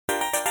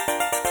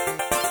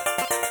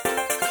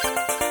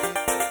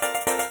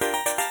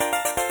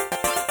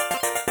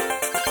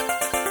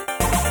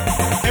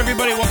Hey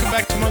everybody, welcome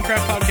back to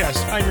Monkcraft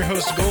Podcast. I'm your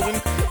host,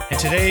 Golden, and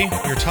today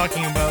we're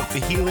talking about the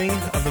healing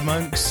of the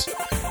monks.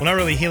 Well, not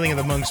really healing of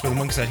the monks, but the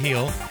monks that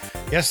heal.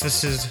 Yes,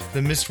 this is the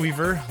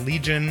Mistweaver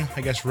Legion,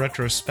 I guess,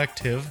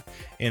 retrospective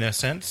in a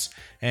sense.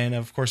 And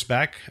of course,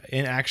 back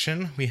in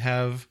action, we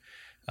have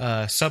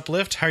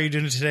Suplift. How are you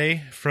doing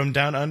today from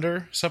Down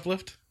Under,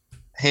 Suplift?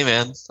 Hey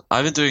man,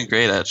 I've been doing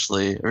great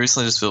actually. I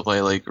recently just built my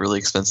really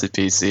expensive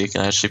PC.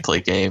 Can actually play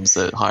games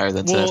at higher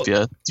than 10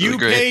 FPS. You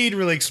paid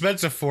really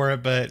expensive for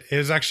it, but it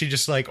was actually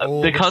just like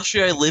old. The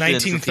country I live in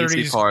for 1930s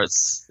PC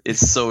parts,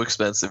 it's so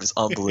expensive. It's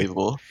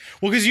unbelievable.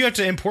 Well, because you have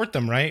to import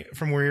them, right,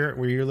 from where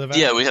you live at.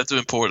 Yeah, we have to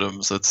import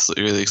them, so it's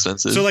really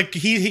expensive. So like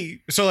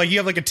so like you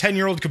have like a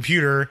 10-year-old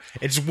computer.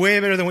 It's way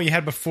better than what you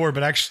had before,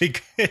 but actually,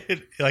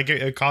 like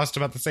it costs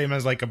about the same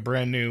as like a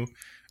brand new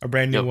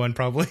one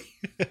probably.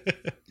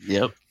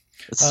 Yep.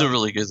 It's still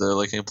really good though.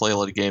 Like I can play a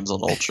lot of games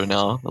on Ultra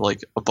now,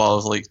 like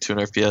above like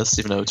 200 FPS,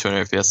 even though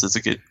 200 FPS is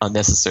a bit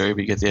unnecessary, but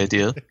you get the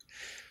idea.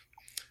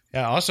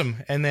 Yeah, awesome.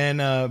 And then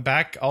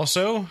back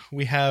also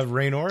we have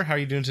Raynor. How are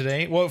you doing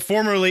today? Well,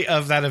 formerly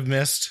of that of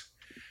Mist,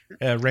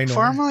 Raynor,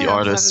 the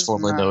artist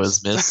formerly known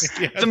as Mist.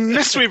 Yeah. The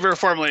Mistweaver,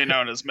 formerly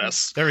known as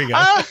Mist. There we go.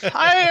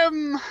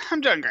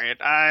 I'm doing great.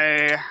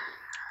 I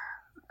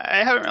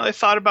haven't really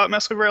thought about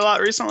Mistweaver a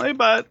lot recently,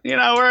 but you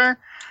know we're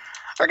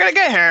gonna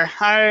get here.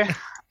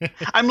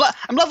 I'm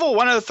level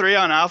 103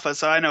 on Alpha,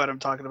 so I know what I'm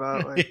talking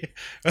about. Like,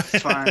 it's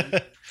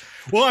fine.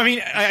 Well, I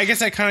mean, I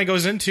guess that kind of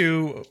goes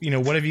into, you know,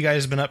 what have you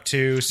guys been up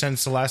to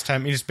since the last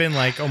time? I mean, it's been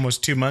like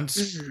almost 2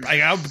 months.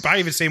 I'll probably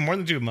even say more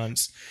than 2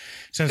 months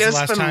since the last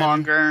time. It's been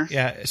longer.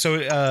 Yeah. So,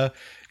 do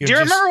you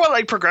remember what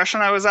like progression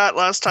I was at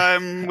last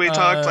time we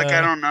talked? Like, I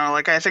don't know.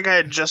 Like, I think I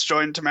had just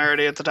joined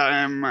Temerity at the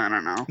time. I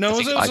don't know. No,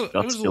 it was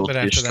a little bit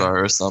after that.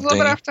 Or something. A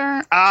little bit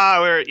after.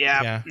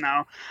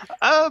 No.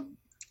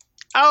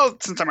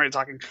 Since I'm already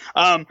talking,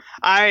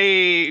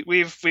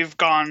 we've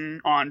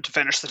gone on to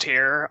finish the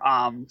tier,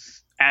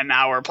 and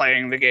now we're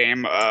playing the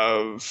game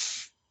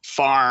of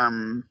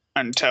farm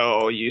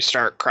until you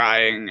start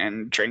crying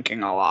and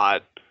drinking a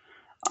lot.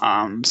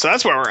 So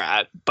that's where we're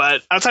at.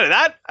 But outside of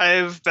that,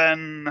 I've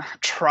been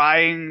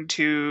trying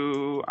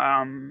to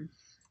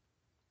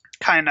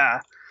kind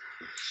of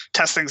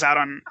test things out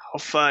on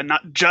Alpha,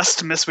 not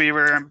just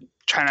Mistweaver.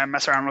 Trying to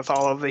mess around with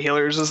all of the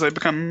healers as they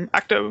become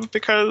active,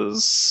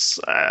 because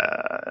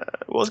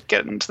we'll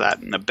get into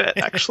that in a bit,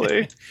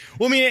 actually.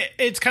 Well, I mean,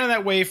 it's kind of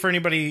that way for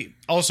anybody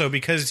also,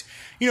 because,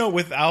 you know,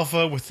 with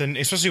Alpha,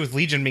 especially with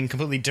Legion being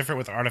completely different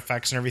with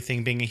artifacts and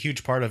everything being a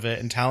huge part of it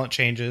and talent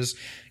changes,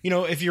 you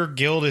know, if your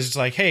guild is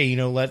like, hey, you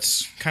know,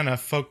 let's kind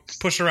of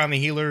push around the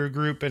healer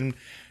group, and,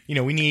 you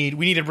know, we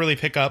need to really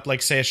pick up,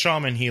 like, say, a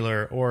shaman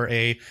healer or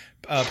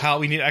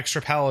we need extra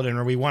paladin,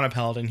 or we want a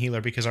paladin healer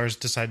because ours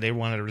decided they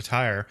wanted to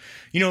retire.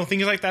 You know,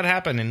 things like that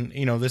happen, and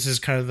you know, this is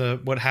kind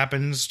of what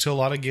happens to a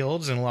lot of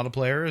guilds and a lot of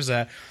players,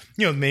 that,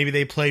 you know, maybe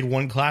they played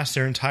one class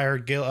their entire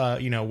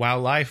guild, WoW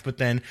life, but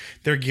then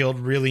their guild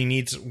really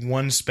needs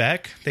one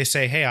spec. They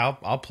say, hey,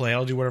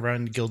 I'll do whatever our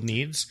guild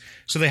needs,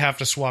 so they have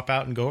to swap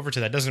out and go over to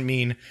that. Doesn't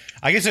mean,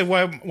 I guess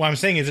what I'm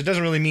saying is, it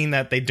doesn't really mean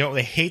that they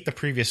hate the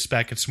previous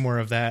spec. It's more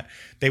of that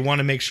they want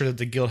to make sure that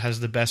the guild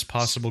has the best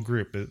possible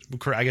group.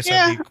 I guess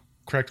that'd be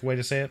correct way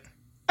to say it.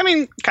 I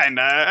mean,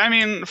 kinda. I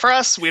mean, for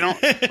us, we don't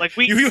like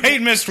we. You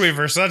hate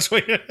Mistweaver, so that's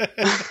what.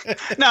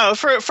 No,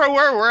 for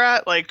where we're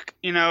at, like,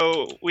 you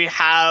know, we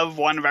have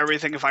one of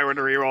everything. If I were to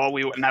reroll,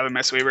 we wouldn't have a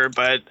Mistweaver.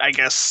 But I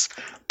guess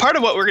part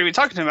of what we're going to be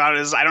talking about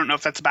is, I don't know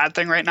if that's a bad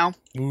thing right now.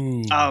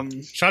 Ooh.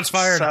 Shots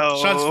fired.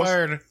 Shots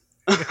fired.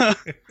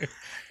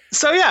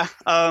 So yeah,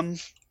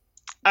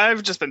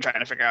 I've just been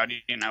trying to figure out,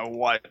 you know,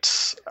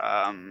 what's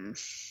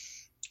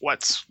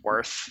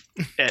worth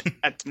it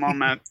at the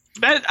moment.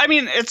 But I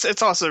mean,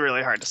 it's also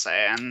really hard to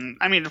say, and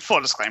I mean,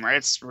 full disclaimer,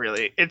 it's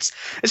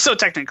so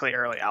technically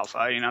early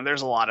alpha. You know,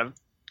 there's a lot of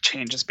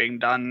changes being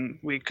done.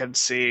 We could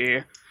see.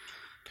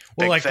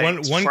 Well, like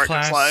one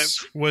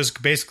class was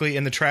basically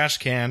in the trash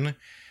can,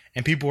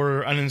 and people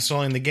were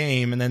uninstalling the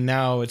game, and then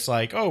now it's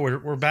like, oh,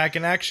 we're back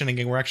in action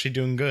again. We're actually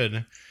doing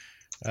good.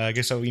 I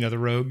guess so. You know, the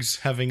rogues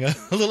having a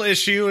little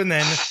issue, and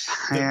then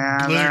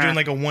Blizzard doing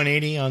like a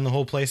 180 on the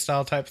whole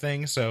playstyle type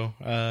thing. So,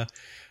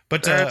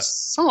 but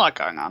there's a lot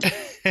going on,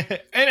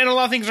 and a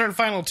lot of things aren't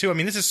final too. I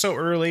mean, this is so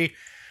early.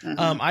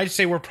 Mm-hmm. I'd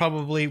say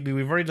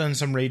we've already done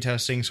some raid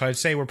testing, so I'd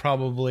say we're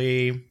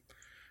probably.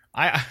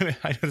 I know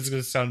this is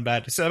going to sound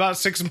bad. It's about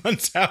 6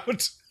 months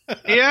out.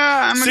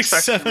 Yeah, I'm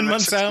 6-7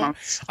 months out.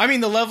 I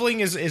mean, the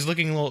leveling is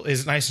looking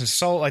is nice and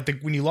solid.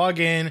 Like when you log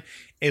in,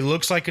 it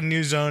looks like a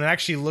new zone.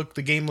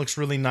 The game looks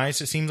really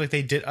nice. It seems like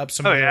they did up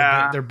some of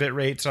their bit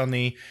rates on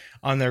their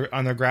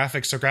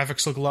graphics. So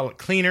graphics look a lot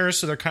cleaner.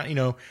 So they're kind of, you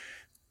know,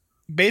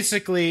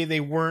 basically they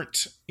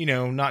weren't, you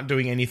know, not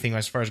doing anything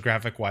as far as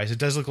graphic wise. It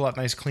does look a lot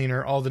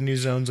cleaner. All the new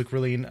zones look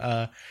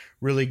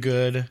really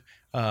good.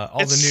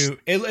 all the new.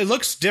 It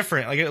looks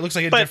different. Like it looks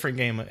like a different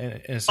game. In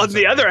a sense on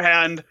the other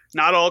hand,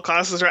 not all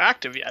classes are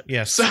active yet.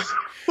 Yes. So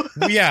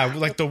yeah,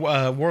 like the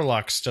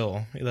warlock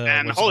still.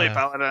 And Holy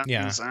Paladin.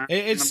 Yeah,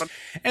 it's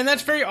and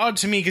that's very odd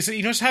to me because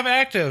just have it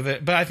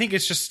active. But I think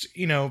it's just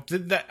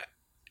that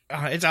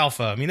it's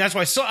alpha. I mean, that's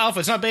why it's still alpha.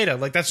 It's not beta.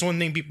 Like that's one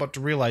thing people have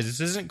to realize. This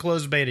isn't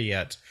closed beta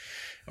yet,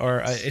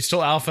 or it's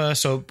still alpha.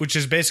 So which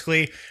is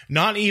basically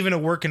not even a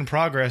work in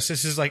progress.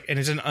 This is and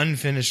it's an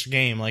unfinished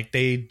game. Like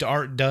they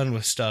aren't done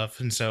with stuff,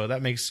 and so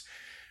that makes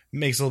a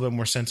little bit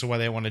more sense of why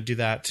they want to do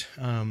that.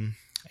 And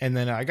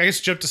then I guess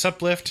jump to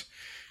Suplift.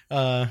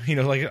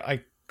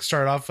 I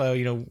started off,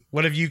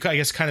 what have you, I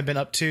guess, kind of been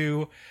up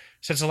to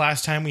since the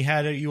last time we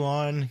had you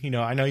on?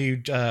 I know you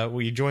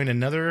joined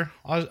another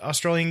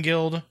Australian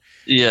guild.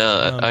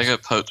 Yeah, I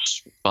got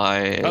poached by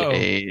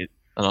an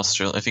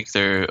Australian, I think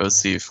they're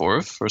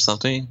OC4 or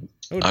something.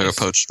 Oh, nice. I got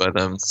poached by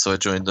them, so I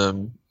joined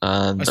them.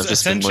 And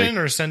Ascension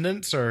or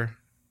Ascendance or?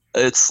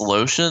 It's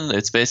Lotion.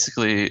 It's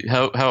basically,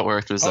 how it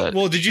worked was that...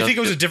 Well, did you think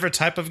it was a different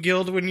type of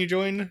guild when you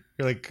joined?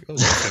 You're like,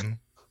 Lotion.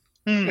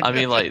 I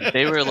mean,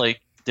 they were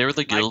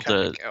the guild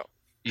that,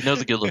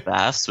 the guild of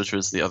Vast, which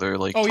was the other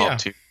top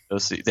tier.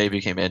 They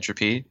became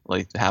Entropy,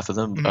 half of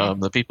them. Mm-hmm.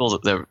 The people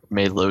that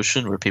made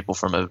Lotion were people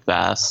from a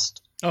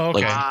Vast. Oh,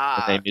 okay.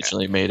 They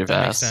originally made a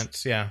Vast. That makes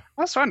sense. Yeah.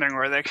 I was wondering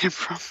where they came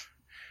from.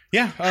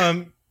 Yeah.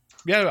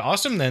 Yeah.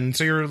 Awesome. Then,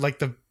 so you're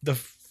the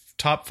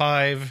top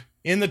 5.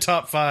 In the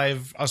top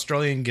 5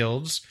 Australian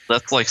guilds.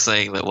 That's like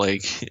saying that,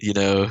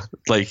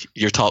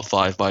 you're top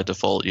 5 by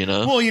default,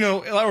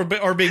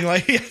 Well, or being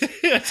like,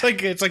 it's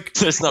like it's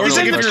not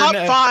really in the top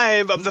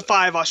 5 of the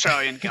 5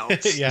 Australian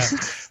guilds. Yeah.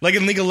 Like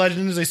in League of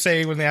Legends, they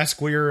say when they ask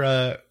where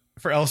you're,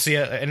 for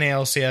LCS,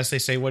 NALCS, they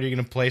say, what are you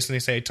going to place? And they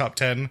say top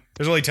 10.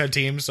 There's only 10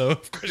 teams, so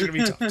of course you're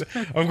going to be top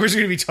 10. Of course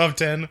you're going to be top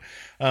 10.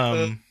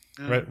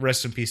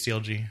 Rest in peace,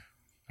 DLG.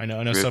 I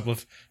know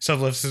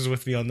Sublift is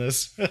with me on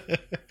this.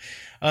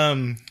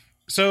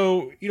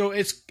 So,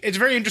 it's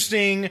very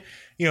interesting,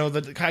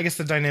 I guess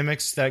the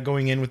dynamics that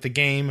going in with the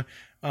game.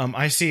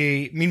 I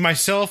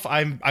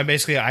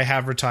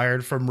have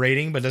retired from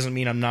raiding, but doesn't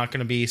mean I'm not going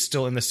to be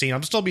still in the scene.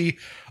 I'll be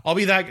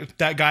that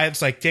guy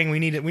that's like, dang, we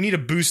need to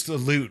boost the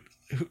loot.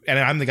 And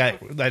I'm the guy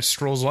that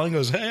strolls along and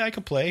goes, hey, I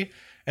could play.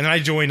 And then I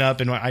join up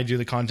and I do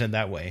the content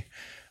that way.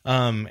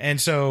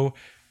 And so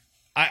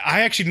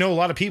I actually know a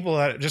lot of people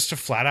that just to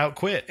flat out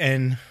quit.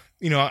 And,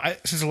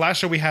 since the last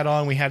show we had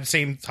on, we had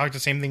talked the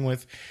same thing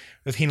with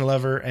Hina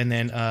Lever and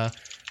then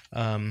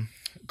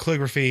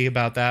Calligraphy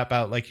about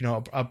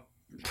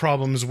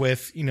problems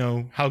with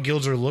how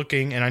guilds are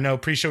looking. And I know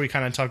pre-show we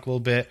kind of talked a little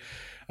bit,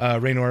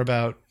 Raynor,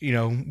 about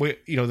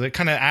the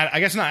kind of I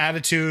guess not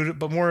attitude,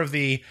 but more of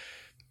the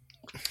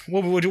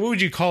what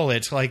would you call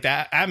it, like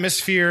the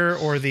atmosphere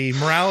or the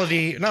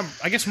morality? Not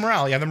I guess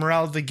morale, yeah, the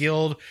morale of the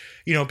guild.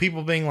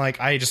 People being like,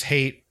 I just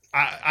hate.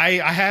 I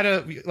had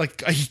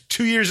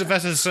 2 years of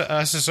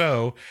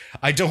SSO.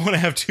 I don't want to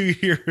have 2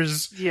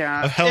 years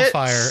of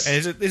Hellfire.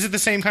 Is it the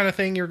same kind of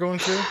thing you're going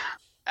through?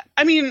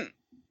 I mean,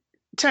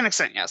 to an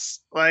extent, yes.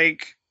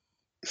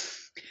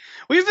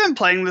 We've been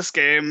playing this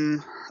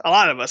game. A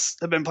lot of us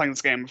have been playing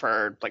this game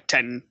for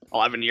 10,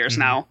 11 years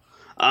now.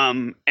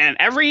 And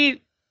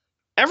every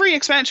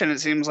expansion, it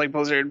seems like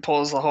Blizzard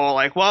pulls the whole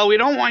well, we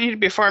don't want you to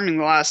be farming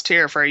the last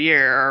tier for a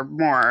year or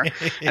more,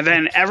 and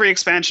then every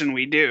expansion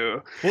we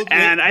do.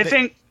 I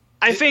think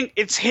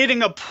it's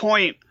hitting a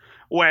point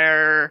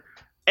where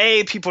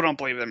A, people don't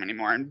believe them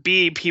anymore, and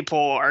B, people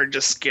are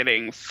just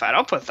getting fed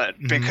up with it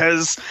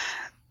because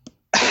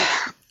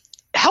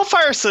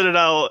Hellfire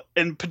Citadel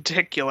in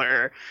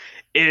particular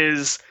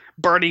is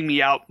burning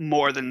me out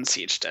more than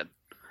Siege did.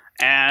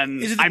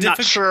 And I'm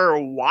not sure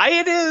why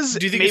it is.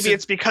 Maybe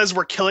it's because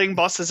we're killing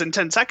bosses in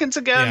 10 seconds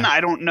again. Yeah.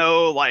 I don't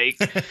know. I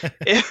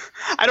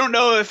don't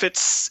know if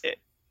it's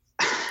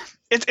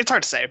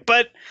hard to say.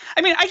 But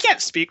I mean, I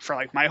can't speak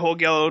for my whole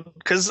guild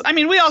because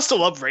we all still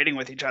love raiding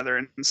with each other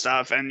and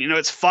stuff, and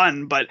it's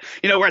fun. But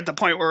we're at the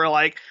point where we're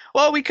like,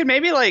 well, we could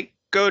maybe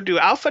go do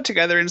alpha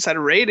together instead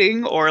of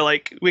raiding, or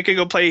we could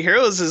go play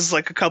heroes as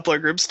a couple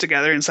of groups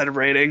together instead of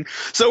raiding.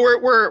 So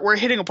we're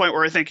hitting a point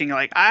where we're thinking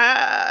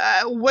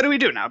what do we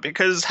do now?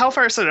 Because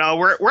Hellfire Citadel,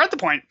 we're at the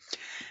point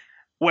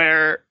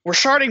where we're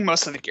sharding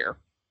most of the gear.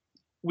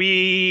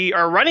 We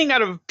are running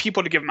out of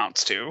people to give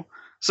mounts to.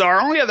 So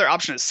our only other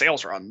option is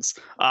sales runs.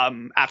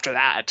 After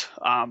that,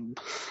 I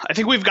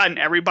think we've gotten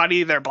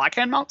everybody their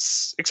Blackhand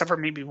mounts except for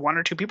maybe 1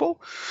 or 2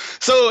 people.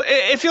 So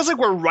it feels like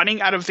we're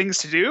running out of things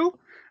to do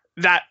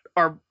that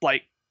are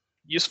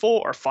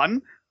useful or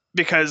fun,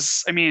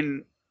 because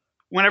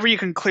whenever you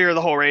can clear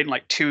the whole raid in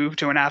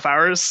 2.5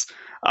 hours,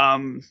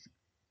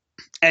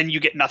 and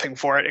you get nothing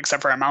for it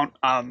except for a mount,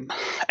 and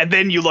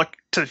then you look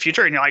to the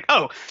future and you're like,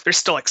 oh, there's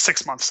still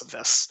 6 months of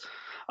this.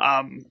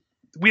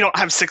 We don't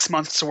have 6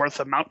 months worth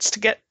of mounts to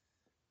get.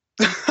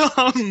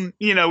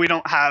 We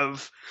don't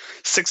have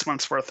 6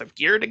 months worth of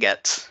gear to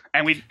get,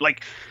 and we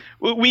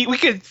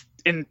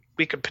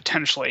could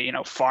potentially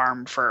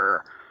farm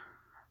for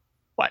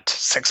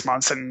 6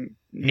 months and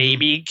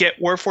maybe get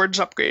Warforged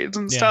upgrades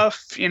and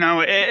stuff. You know,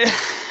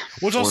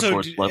 Which also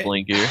Warforged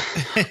leveling gear.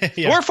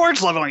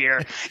 Warforged leveling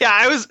gear.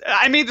 Yeah,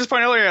 I made this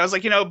point earlier. I was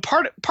like, you know,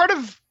 part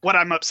of what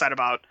I'm upset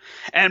about,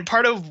 and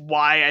part of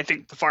why I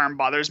think the farm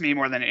bothers me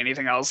more than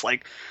anything else,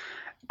 like,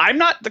 I'm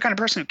not the kind of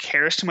person who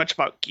cares too much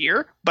about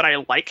gear, but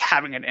I like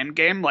having an end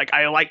game. Like,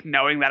 I like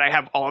knowing that I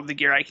have all of the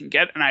gear I can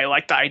get, and I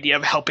like the idea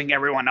of helping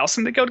everyone else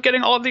in the guild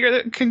getting all of the gear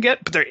that it can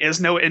get, but there is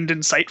no end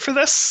in sight for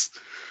this.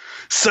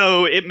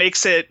 So it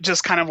makes it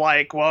just kind of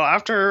like, well,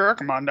 after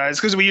Archimonde dies,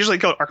 because we usually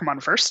kill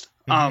Archimonde first.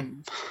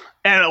 And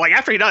like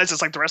after he dies,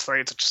 it's like the rest of the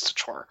raids, it's just a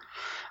chore.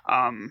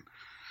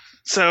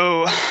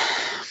 So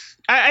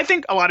I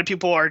think a lot of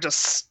people are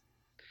just,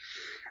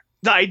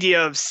 the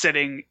idea of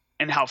sitting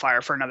in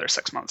Hellfire for another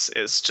 6 months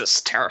is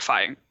just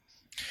terrifying.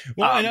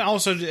 Well, and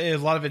also a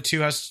lot of it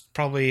too has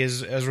probably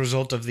is as a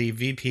result of the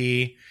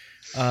VP,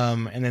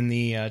 and then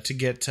the to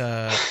get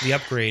the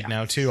upgrade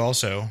now too.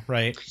 Also,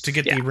 right, to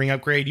get the ring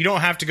upgrade, you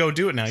don't have to go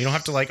do it now. You don't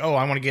have to like, oh,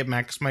 I want to get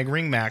my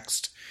ring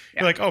maxed.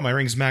 You're like, oh, my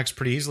ring's maxed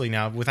pretty easily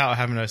now without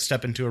having to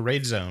step into a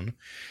raid zone.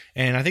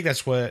 And I think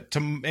that's what,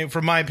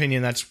 from my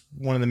opinion, that's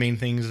one of the main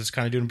things that's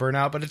kind of doing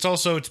burnout. But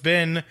it's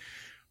been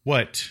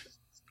what,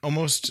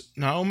 almost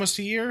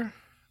a year.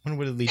 When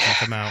would Legion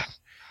come out?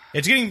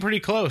 It's getting pretty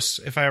close.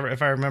 If I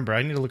remember,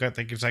 I need to look at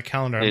the exact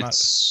calendar.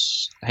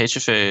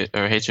 HFA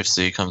or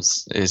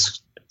HFC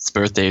its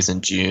birthday is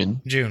in June.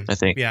 I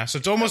think. Yeah, so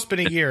it's almost been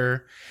a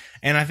year,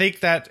 and I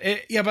think that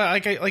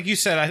but like you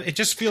said, it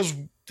just feels.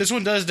 This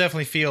one does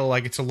definitely feel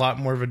like it's a lot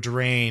more of a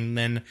drain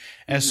than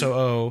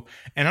SOO,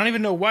 and I don't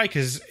even know why.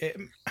 Because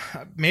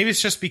maybe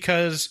it's just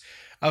because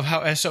of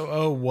how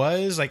SOO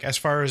was, like as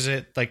far as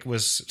it like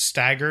was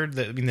staggered,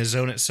 the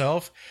zone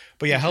itself.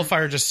 But yeah,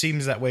 Hellfire just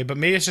seems that way. But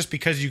maybe it's just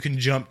because you can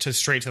jump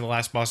straight to the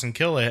last boss and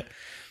kill it,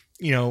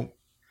 you know,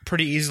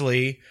 pretty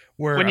easily.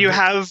 Where when you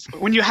have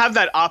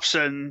that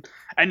option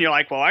and you're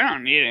like, well, I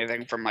don't need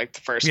anything from like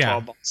the first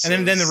 12 bosses.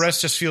 And then the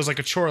rest just feels like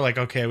a chore. Like,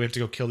 okay, we have to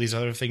go kill these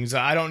other things.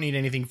 I don't need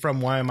anything from.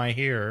 Why am I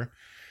here?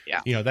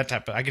 Yeah, you know, that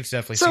type of. I could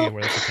definitely see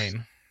where that's a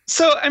pain.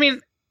 So I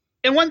mean,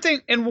 in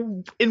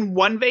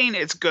one vein,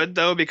 it's good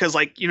though, because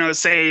like, you know,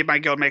 say my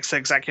guild makes the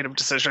executive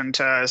decision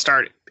to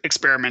start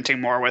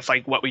experimenting more with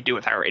like what we do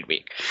with our raid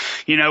week.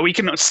 You know, we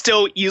can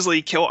still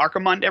easily kill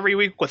Archimonde every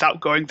week without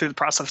going through the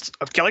process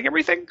of killing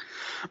everything.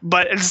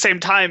 But at the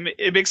same time,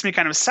 it makes me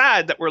kind of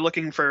sad that we're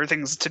looking for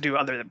things to do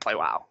other than play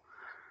WoW.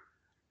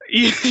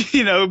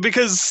 You know,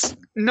 because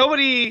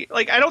nobody,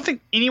 like, I don't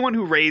think anyone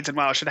who raids in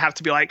WoW should have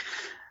to be like,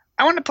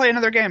 I want to play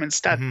another game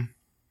instead.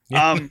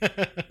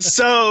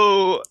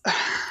 So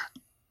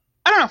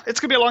I don't know. It's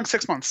gonna be a long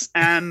 6 months,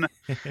 and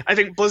I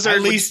think Blizzard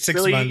at least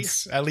 6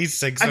 months. At least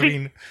six. I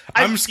mean,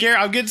 I'm scared.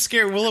 I'm getting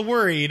scared. A little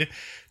worried.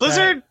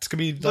 Blizzard. It's gonna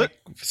be like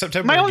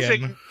September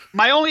again.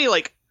 My only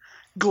like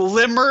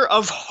glimmer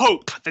of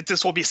hope that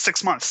this will be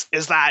 6 months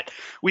is that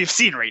we've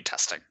seen raid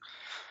testing.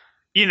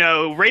 You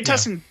know, raid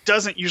testing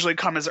doesn't usually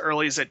come as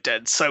early as it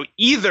did. So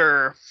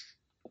either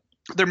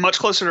they're much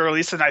closer to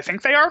release than I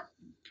think they are,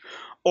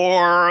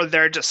 or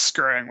they're just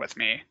screwing with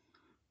me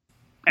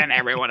and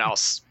everyone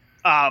else.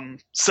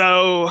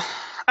 So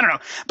I don't know,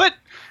 but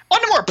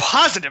on to more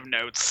positive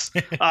notes,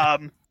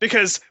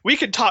 because we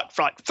could talk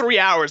for like 3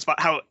 hours about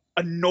how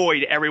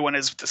annoyed everyone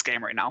is with this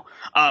game right now.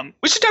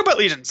 We should talk about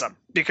Legion some,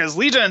 because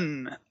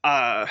Legion,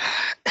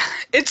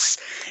 it's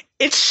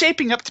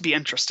shaping up to be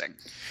interesting.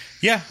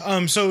 Yeah.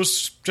 So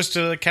just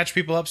to catch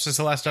people up since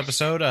the last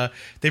episode,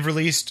 they've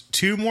released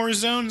 2 more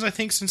zones, I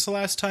think, since the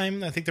last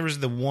time. I think there was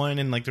the one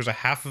and like there's a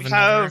half of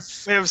another.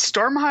 We have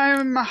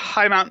Stormheim,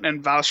 High Mountain,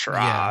 and Val'sharah.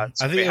 Yeah.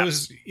 I think it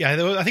was. Yeah,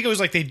 I think it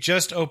was like they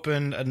just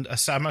opened.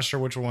 I'm not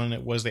sure which one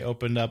it was. They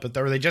opened up, but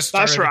they just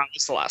started. Val'sharah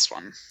was the last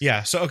one.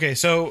 Yeah. So okay.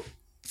 So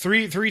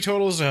three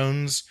total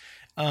zones,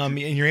 and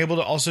you're able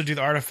to also do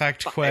the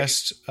artifact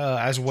quest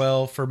as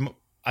well for.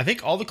 I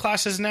think all the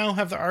classes now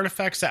have the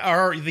artifacts that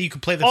you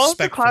can play the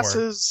spec for.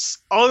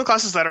 All the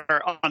classes that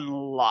are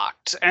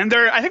unlocked, and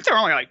I think there are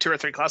only like 2 or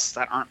 3 classes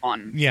that aren't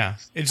on. Yeah,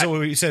 and so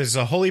what you said is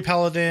a Holy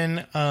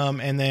Paladin,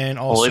 and then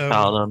also Holy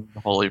Paladin,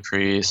 Holy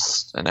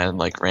Priest, and then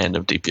like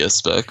random DPS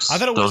specs. I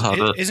thought it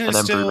was. Isn't it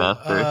still?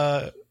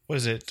 What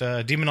is it?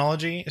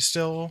 Demonology is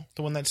still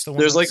the one that's the one.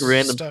 There's like stuck.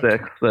 random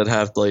specs that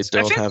have like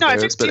don't have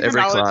theirs, but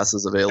every class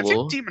is available. I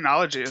think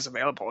Demonology is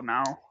available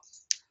now.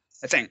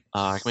 I think.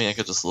 I mean, I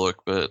could just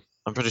look, but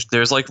I'm pretty sure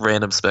there's like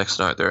random specs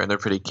out there, and they're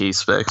pretty key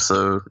specs.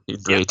 So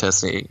raid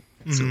testing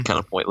is kind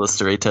of pointless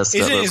to raid test.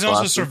 Is it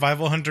also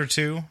Survival Hunter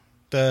 2?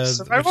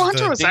 Survival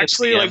Hunter was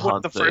actually like one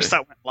of the first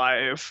that went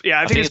live.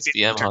 Yeah, I think it's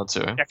BM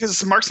Hunter. Yeah,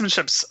 because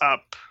marksmanship's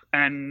up,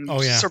 and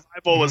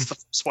Survival was the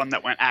first one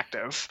that went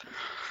active.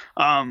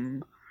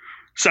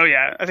 So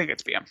yeah, I think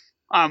it's BM.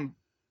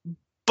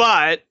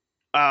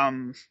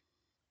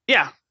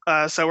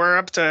 So we're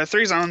up to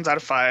 3 zones out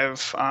of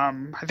 5.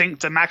 I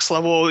think the max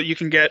level you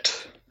can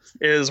get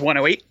is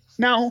 108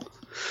 now.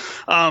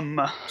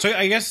 So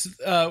I guess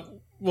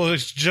we'll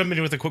just jump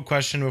in with a quick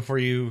question before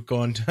you go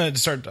on to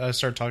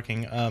start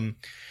talking.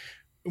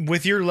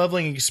 With your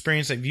leveling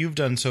experience that you've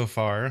done so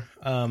far,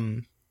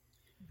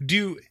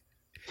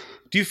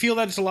 Do you feel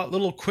that it's a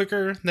little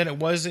quicker than it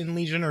was in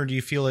Legion, or do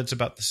you feel it's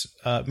about this?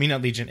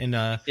 Not Legion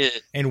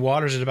in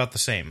Water. Is it about the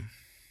same?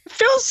 It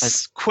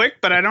feels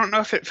quick, but I don't know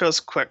if it feels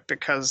quick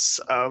because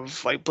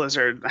of like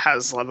Blizzard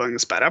has leveling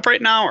sped up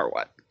right now or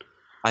what.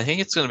 I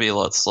think it's going to be a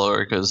lot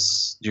slower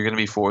because you're going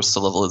to be forced to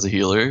level as a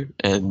healer,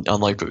 and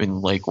unlike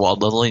in like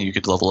wild leveling, you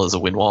could level as a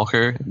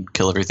Windwalker and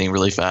kill everything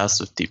really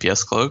fast with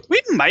DPS Cloak.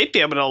 We might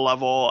be able to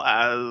level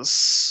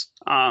as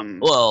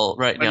well,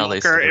 right now they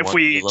say if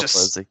we level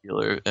as a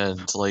healer,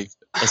 and like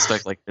a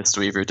spec like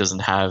Mistweaver doesn't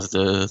have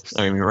the.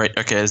 I mean, right?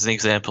 Okay, as an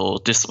example,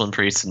 Discipline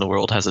Priest in the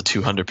world has a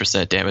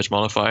 200% damage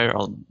modifier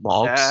on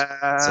mobs,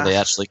 so they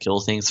actually kill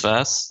things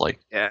fast. Like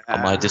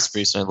on my Discipline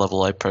Priest, when I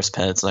level, I press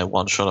penance and I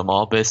one shot a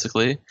mob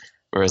basically.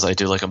 Whereas I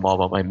do like a mob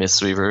on my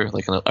Mistweaver,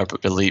 like an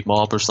elite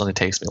mob or something, it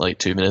takes me like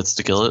 2 minutes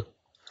to kill it.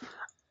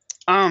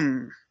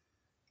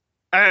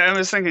 I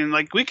was thinking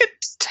like we could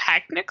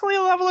technically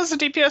level as a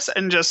DPS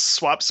and just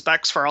swap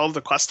specs for all of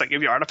the quests that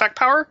give you artifact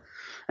power,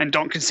 and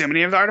don't consume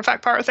any of the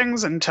artifact power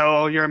things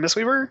until you're a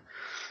Mistweaver.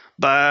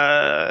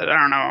 But I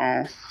don't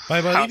know.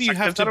 I believe you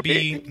have to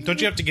be. Don't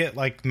you have to get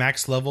like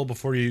max level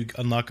before you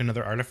unlock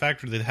another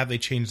artifact, or have they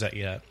changed that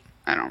yet?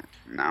 I don't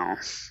know.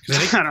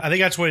 I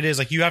think that's what it is.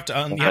 Like you have to.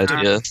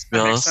 That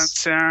makes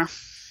sense. Yeah,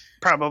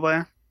 probably.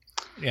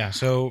 Yeah.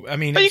 So I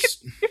mean, but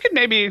you could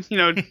maybe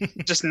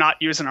just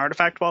not use an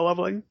artifact while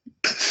leveling.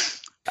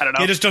 I don't know.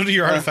 Yeah, just don't do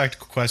your artifact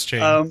quest chain.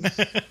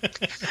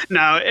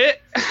 No,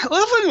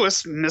 leveling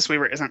with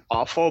Mistweaver isn't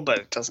awful, but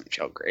it doesn't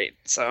feel great.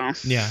 So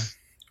yeah.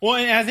 Well,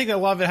 and I think a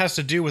lot of it has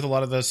to do with a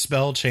lot of the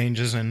spell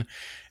changes, and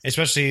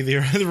especially the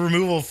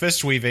removal of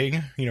fist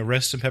weaving.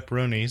 Rest and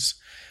pepperonis.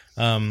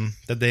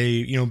 That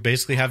they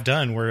basically have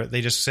done, where they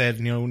just said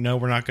no,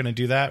 we're not going to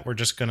do that. We're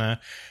just gonna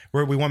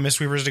we want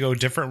Mistweavers to go a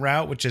different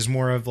route, which is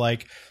more of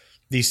like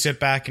the sit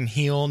back and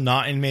heal,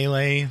 not in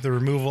melee, the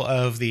removal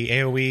of the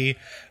AoE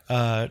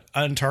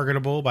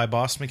untargetable by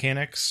boss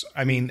mechanics.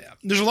 I mean,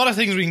 there's a lot of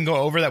things we can go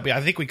over that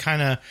I think we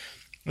kind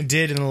of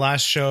did in the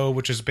last show,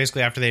 which is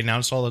basically after they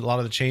announced a lot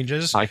of the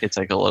changes. I could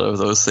take a lot of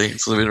those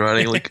things. We've been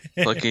writing like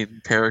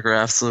fucking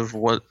paragraphs of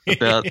what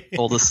about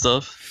all this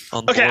stuff.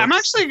 Okay, I'm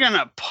actually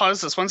gonna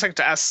pause this 1 second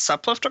to ask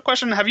Suplift a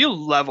question. Have you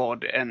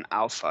leveled in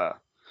Alpha?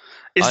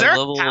 Is there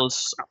an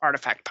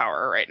artifact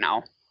power right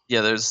now?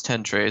 Yeah, there's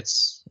 10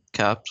 traits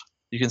capped.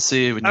 You can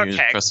see when you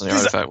press on the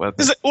artifact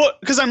weapon.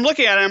 Because I'm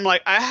looking at it, I'm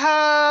like, I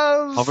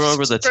have. Hover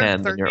over the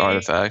 10 in your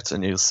artifact,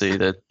 and you'll see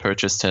that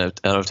purchase 10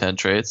 out of 10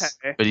 traits.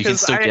 Okay. But you can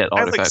still get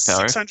artifact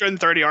power.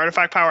 630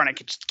 artifact power, and I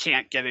just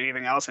can't get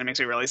anything else, and it makes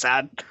me really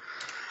sad.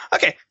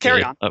 Okay,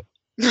 carry on.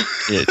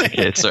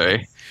 Okay,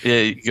 sorry.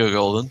 Yeah, you go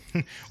Golden.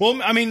 Well,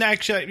 I mean,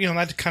 actually,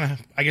 that kind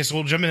of. I guess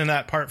we'll jump into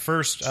that part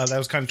first. That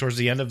was kind of towards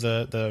the end of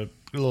the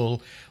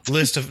little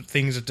list of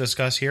things to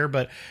discuss here,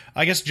 but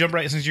I guess jump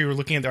right, since you were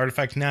looking at the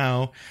artifact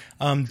now.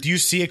 Do you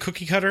see a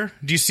cookie cutter?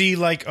 Do you see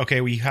like,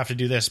 okay, we have to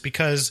do this?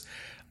 Because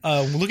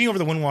looking over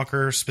the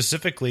Windwalker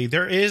specifically,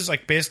 there is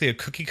like basically a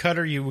cookie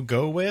cutter you would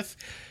go with,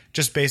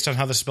 just based on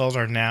how the spells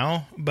are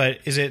now. But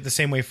is it the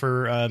same way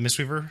for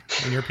Mistweaver,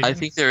 in your opinion? I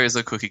think there is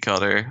a cookie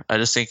cutter. I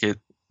just think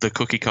the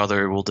cookie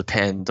cutter will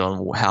depend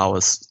on how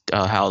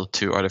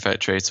 2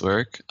 artifact traits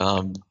work.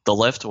 The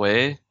left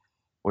way,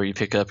 where you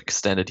pick up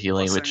extended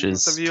healing, which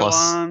is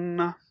plus.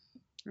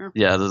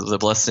 Yeah, the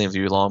Blessing of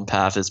Yulon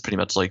path is pretty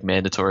much like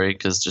mandatory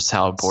because just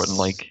how important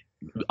like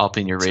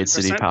upping your raid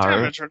city power,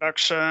 damage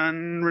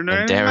reduction,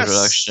 renewing damage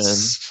reduction,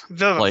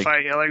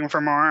 Vivify healing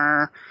for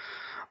more.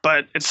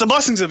 But it's the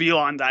Blessings of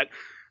Yulon that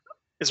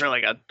is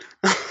really good.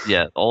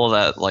 Yeah, all of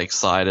that like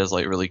side is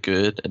like really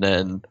good, and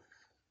then.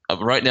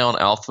 Right now in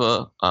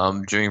Alpha,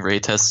 during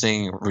raid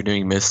testing,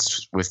 Renewing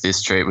Mist with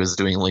this trait was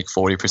doing like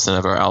 40%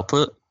 of our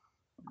output.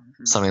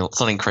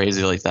 Something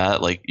crazy like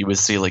that. Like you would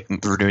see like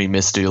Renewing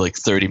Mist do like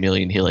 30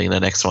 million healing, and the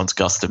next one's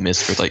Gust of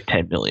Mist for like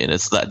 10 million.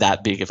 It's that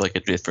big of like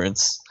a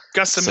difference.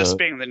 Gust of Mist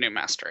being the new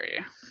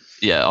mastery.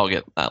 Yeah, I'll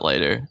get that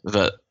later.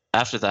 But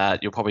after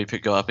that, you'll probably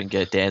go up and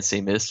get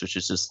Dancing Mist, which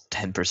is just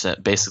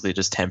 10%, basically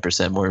just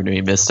 10% more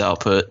Renewing Mist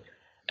output.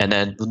 And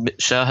then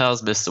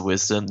Xiaohao's Mist of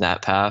Wisdom,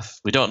 that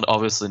path. We don't,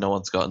 obviously no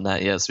one's gotten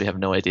that yet, so we have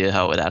no idea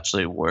how it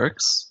actually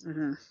works.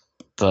 Mm-hmm.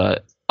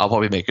 But I'll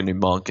probably make a new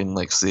monk and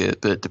like see it.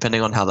 But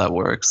depending on how that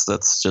works,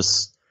 that's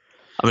just,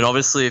 I mean,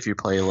 obviously if you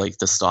play like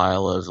the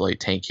style of like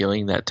tank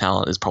healing, that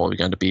talent is probably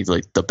going to be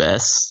like the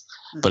best.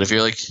 Mm-hmm. But if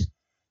you're like,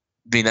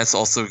 I mean, that's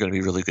also going to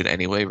be really good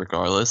anyway,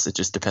 regardless. It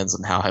just depends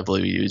on how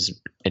heavily you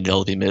use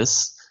Enveloping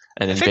Mist.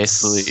 And then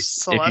basically,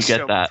 if you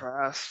get that,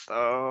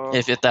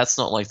 if that's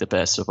not like the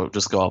best, you'll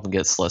just go up and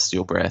get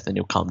Celestial Breath, and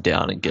you'll come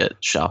down and get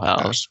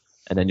Xiaohao,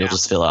 and then you'll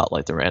just fill out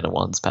like the random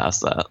ones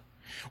past that.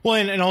 Well,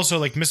 and also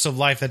like Mist of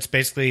Life, that's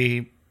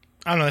basically,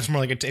 I don't know, that's more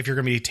like if you're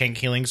going to be tank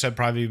healing, so it'd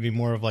probably be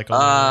more of like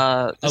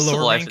a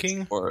lower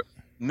ranking.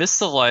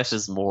 Mist of Life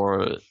is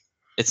more,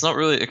 it's not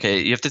really,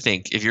 okay, you have to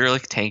think, if you're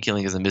like tank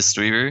healing as a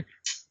Mistweaver,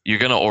 you're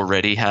going to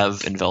already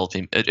have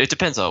Enveloping, it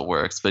depends how it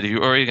works, but if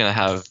you're already going to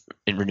have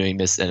in Renewing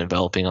Mist and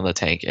Enveloping on the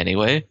tank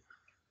anyway,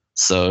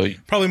 so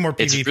probably more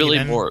PvP.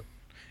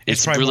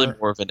 It's really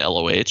more of an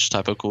LOH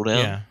type of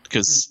cooldown,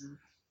 because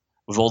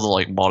with all the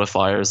like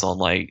modifiers on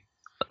like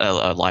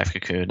a Life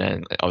Cocoon,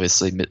 and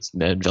obviously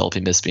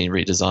Enveloping Mist being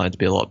redesigned to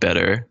be a lot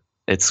better,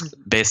 it's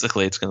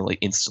basically it's going to like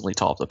instantly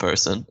top the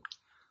person.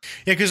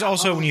 Yeah, because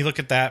also when you look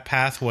at that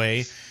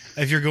pathway,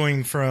 if you're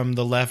going from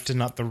the left and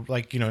not the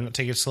like, not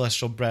taking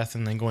Celestial Breath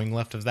and then going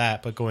left of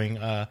that, but going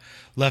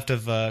left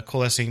of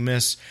Coalescing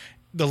Mist,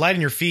 the Light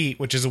in Your Feet,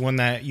 which is the one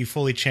that you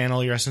fully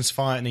channel your Essence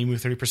Font and you move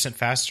 30%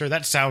 faster,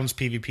 that sounds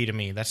PvP to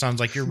me. That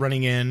sounds like you're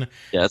running in.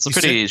 Yeah, it's a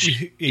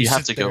pretty. You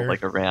have to go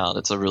like around.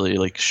 It's a really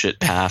like shit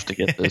path to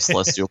get the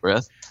Celestial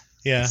Breath.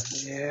 Yeah.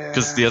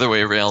 Because the other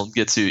way around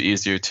gets you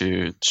easier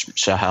to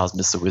Shahow's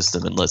Mist of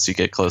Wisdom and lets you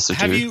get closer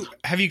to it.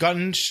 Have you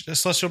gotten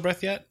Celestial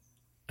Breath yet?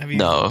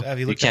 No. Have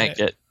you looked can't at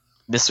it? get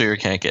Mistweaver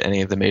can't get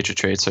any of the major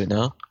traits right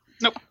now.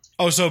 Nope.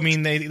 Oh, so I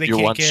mean they You're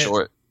can't one get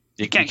short.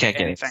 You can't can't get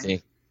get anything.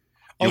 anything.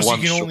 Oh, You're so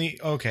one you can short. only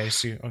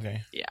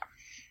okay. Yeah.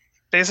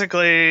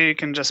 Basically, you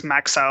can just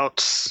max out,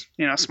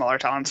 smaller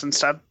talents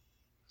instead.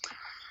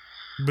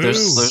 Boo.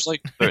 There's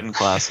like certain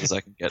classes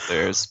that can get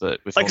theirs, but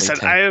with Like I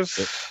only said,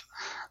 10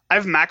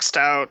 I've maxed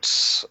out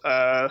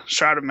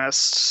Shroud of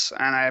Mist,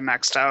 and I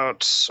maxed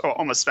out,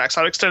 almost maxed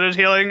out Extended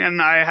Healing,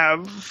 and I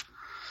have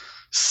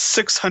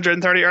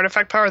 630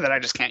 artifact power that I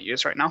just can't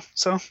use right now.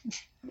 So,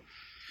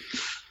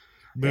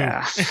 Boo.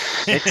 yeah.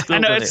 It's still I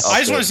know, gonna it's- I just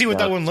want to upgrade see what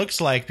that. that one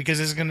looks like, because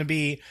it's going to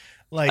be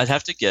like I'd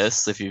have to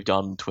guess if you've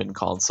done Twin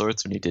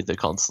Consorts when you did the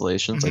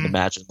constellations. Mhm. I'd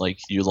imagine like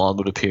Yulon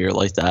would appear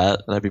like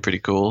that. That'd be pretty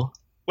cool.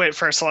 Wait,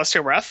 for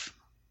Celestial Breath?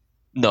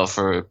 No,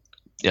 for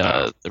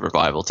the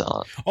revival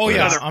talent. oh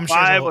yeah, Another I'm sure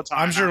rival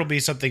I'm sure time. it'll be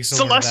something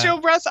similar Celestial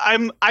to Breath,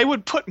 I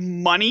would put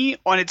money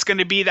on it's going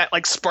to be that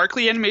like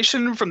sparkly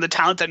animation from the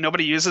talent that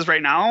nobody uses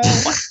right now,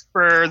 like,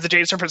 for the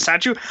Jade Serpent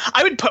statue.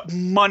 I would put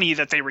money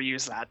that they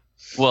reuse that.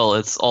 Well,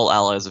 it's all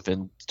allies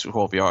within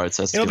 12 yards.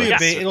 That's that.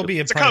 It'll be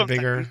It's a probably code thing.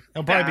 bigger.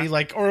 It'll probably Yeah. be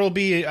like, or it'll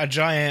be a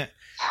giant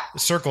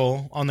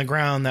circle on the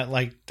ground that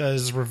like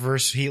does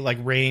reverse heat like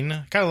rain,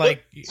 kind of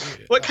like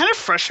What kind of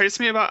frustrates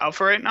me about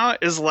Alpha right now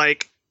is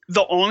like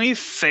the only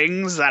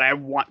things that I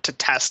want to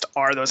test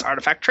are those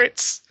artifact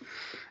traits,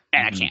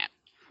 and Mhm. I can't.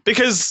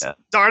 Because Yeah.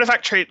 the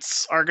artifact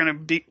traits are going to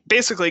be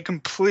basically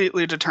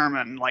completely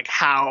determine like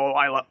how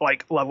I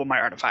level my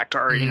artifact,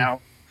 or Mhm.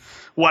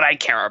 what I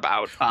care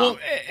about. Well,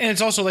 and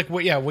it's also like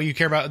what you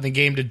care about in the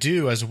game to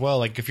do as well.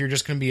 Like if you're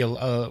just going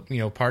to be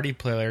a party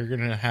player, you're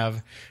going to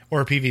have,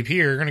 or a PvP,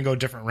 you're going to go a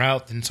different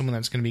route than someone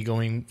that's going to be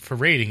going for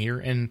raiding.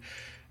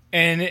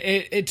 And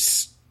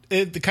it's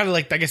kind of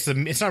like, I guess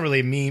it's not really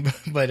a meme,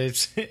 but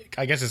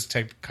I guess it's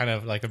kind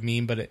of like a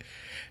meme. But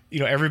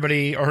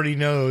everybody already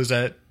knows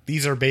that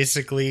these are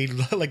basically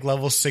like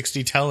level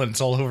 60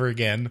 talents all over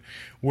again,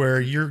 where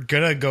you're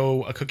gonna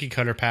go a cookie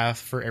cutter path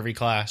for every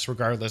class,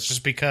 regardless.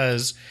 Just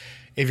because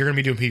if you're going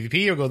to be doing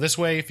PvP, you'll go this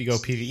way. If you go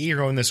PvE, you're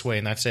going this way,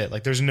 and that's it.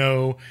 Like, there's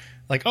no,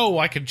 like, oh,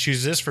 I could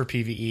choose this for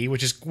PvE,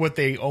 which is what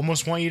they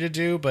almost want you to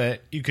do,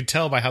 but you could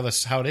tell by how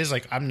it is.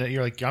 Like, I'm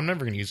never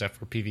going to use that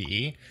for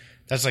PvE.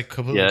 That's like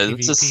completely Yeah,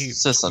 PvP.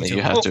 it's just something you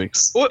utility.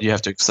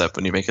 have to accept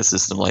when you make a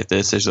system like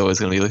this. There's always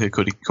going to be like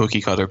a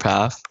cookie cutter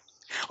path.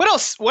 What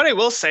else? What I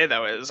will say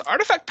though is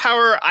artifact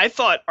power. I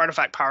thought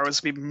artifact power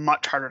was going to be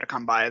much harder to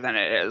come by than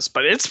it is,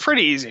 but it's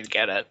pretty easy to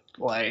get it.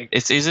 Like,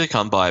 It's easy to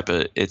come by,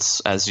 but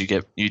it's as you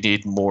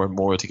need more and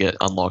more to get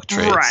unlocked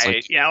traits. right?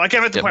 Like, Yeah, like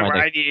I'm at the get point where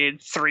mine- I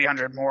need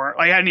 300 more.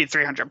 Like I need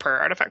 300 per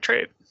artifact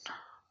trait.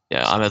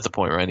 yeah, I'm at the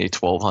point where I need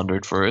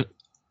 1,200 for it.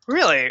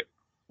 Really?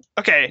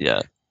 Okay.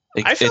 Yeah,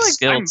 I feel it like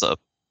scales up.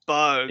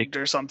 Bugged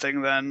or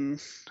something then,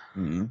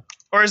 Mm,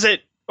 or is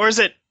it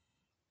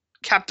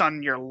capped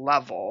on your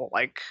level?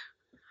 Like,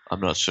 I'm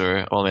not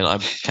sure. Well, I mean, I'm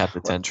capped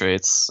at 10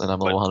 traits, and I'm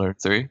level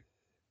 103.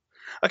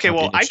 okay, Not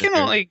well, being a I can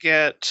shitter. only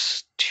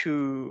get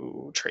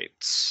 2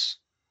 traits.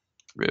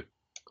 Rip.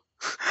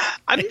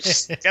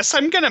 Guess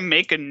I'm gonna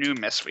make a new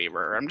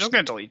Mistweaver. I'm just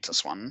gonna delete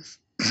this one.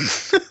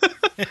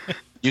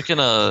 You can,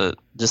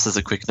 just as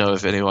a quick note,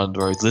 if anyone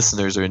or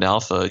listeners are in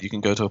Alpha, you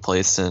can go to a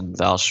place in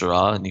Val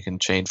Shara and you can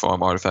chain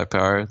farm artifact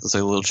power. There's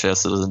like a little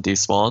chest that doesn't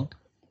despawn.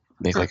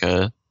 Make like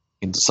you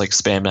can just like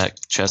spam that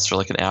chest for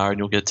like an hour and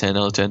you'll get 10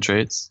 out of 10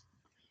 traits.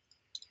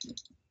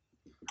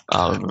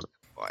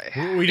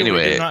 Boy.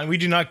 We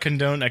do not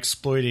condone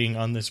exploiting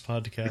on this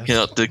podcast.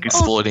 The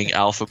exploiting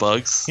alpha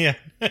bugs. Yeah.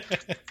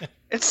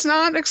 It's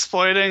not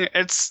exploiting.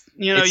 It's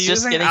It's just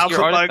using getting alpha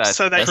your bugs artifacts.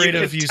 so that you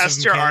Creative can use test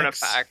of your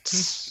mechanics.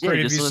 artifacts. Yeah,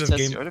 Creative just use to of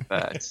test game. your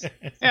artifacts.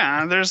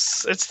 Yeah,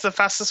 it's the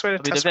fastest way to I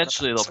mean, test.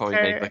 eventually they'll artifacts, probably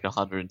okay? make like a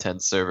 110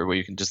 server where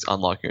you can just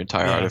unlock your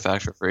entire Yeah.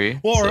 artifact for free.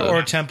 Well, So, or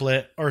a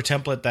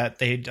template that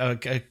they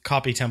a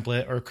copy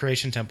template or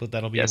creation template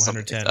that'll be yeah,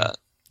 something 110. like that.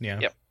 Yeah.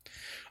 Yep.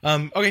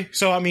 Okay,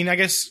 so I mean, I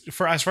guess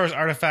as far as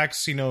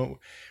artifacts,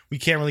 we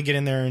can't really get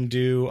in there and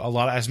do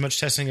as much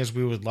testing as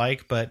we would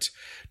like, but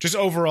just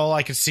overall,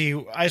 I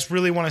just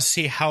really want to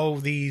see how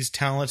these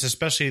talents,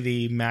 especially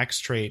the max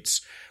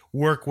traits,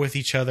 work with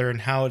each other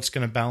and how it's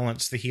going to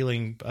balance the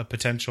healing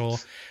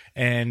potential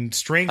and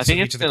strengths I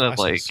think of it's each of the gonna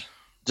classes.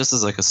 just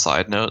as like a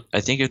side note,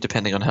 I think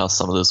depending on how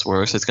some of this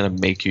works, it's gonna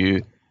make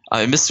you.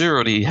 Mystery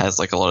already has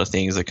like a lot of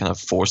things that kind of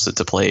force it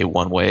to play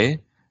one way,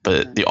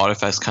 but the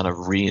artifacts kind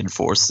of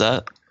reinforce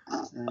that.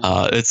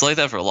 It's like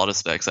that for a lot of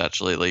specs,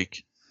 actually.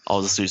 Like,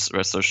 I'll just use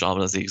Resto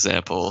Shaman as the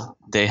example.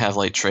 They have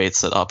like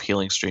traits that up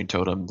healing Stream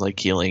Totem, like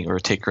healing or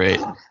tick rate,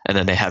 and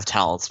then they have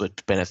talents which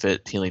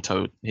benefit healing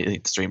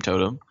Stream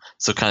Totem.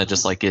 So it kind of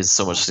just like gives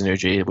so much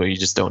synergy where you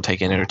just don't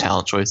take any other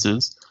talent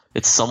choices.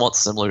 It's somewhat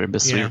similar to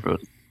Mistweaver,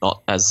 but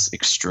not as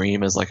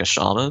extreme as like a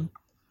Shaman.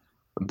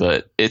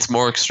 But it's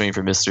more extreme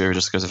for Mistweaver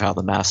just because of how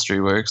the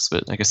mastery works.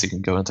 But I guess you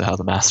can go into how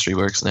the mastery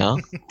works now.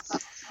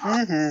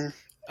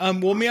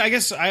 Well, I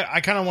guess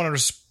I kind of want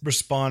to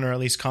respond or at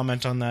least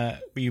comment on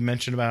that what you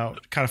mentioned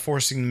about kind of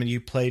forcing them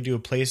to do a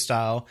play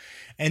style.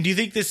 And do you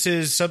think this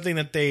is something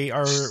that they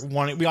are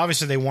wanting?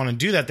 Obviously, they want to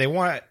do that. They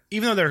want,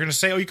 even though they're going to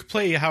say, "Oh, you can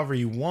play however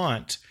you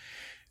want."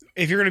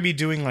 If you're going to be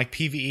doing like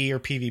PvE or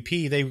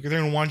PvP, they're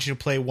going to want you to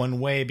play one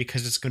way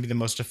because it's going to be the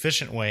most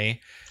efficient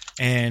way.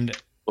 And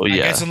I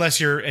guess unless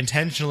you're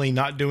intentionally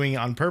not doing it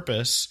on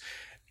purpose,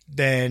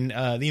 then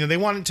they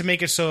wanted to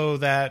make it so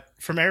that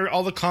from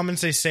all the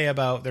comments they say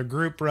about their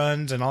group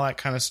runs and all that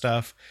kind of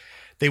stuff,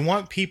 they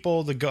want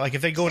people to go, like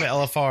if they go into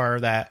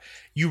LFR, that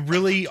you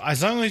really,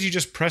 as long as you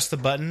just press the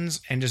buttons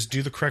and just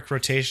do the correct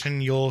rotation,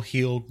 you'll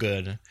heal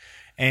good.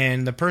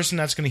 And the person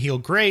that's going to heal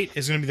great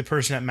is going to be the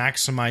person that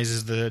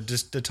maximizes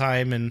the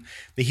time and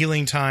the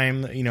healing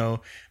time,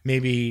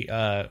 maybe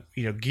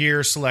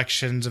gear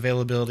selections,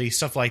 availability,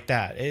 stuff like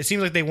that. It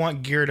seems like they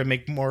want gear to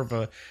make more of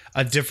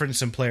a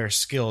difference in player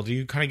skill. Do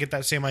you kind of get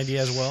that same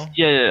idea as well?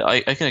 Yeah,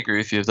 I can agree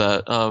with you with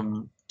that.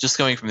 Just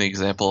going from the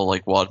example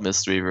like WoD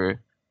Mistweaver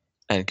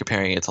and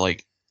comparing it to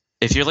like,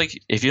 if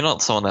you're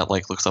not someone that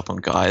like looks up on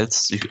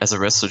guides, as a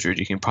Resto Druid,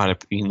 you can kind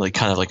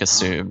of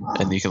assume,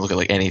 and you can look at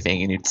like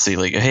anything, and you'd see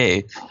like,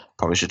 hey,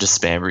 probably should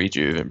just spam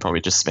Rejuve and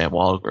probably just spam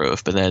Wild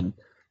Growth. But then,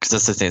 because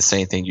that's the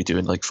same thing you do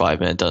in like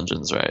 5-man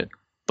dungeons, right?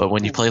 But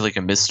when you play like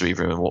a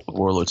Mistweaver and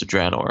Warlords of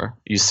Draenor,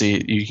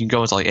 you can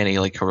go into like any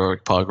like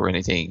heroic pug or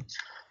anything.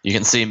 You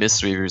can see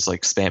Mistweavers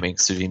like spamming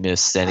Soothing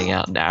Mist, standing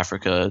out in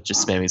Africa,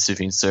 just spamming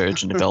Soothing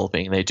Surge and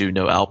developing. And they do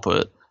no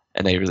output.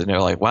 And they're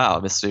like,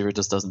 wow, Mistweaver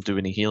just doesn't do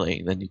any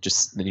healing. Then you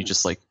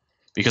just like,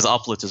 because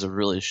Uplift is a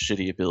really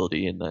shitty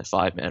ability in the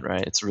 5-man,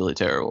 right? It's really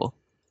terrible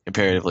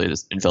comparatively to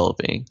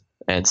enveloping.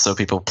 And so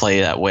people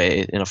play that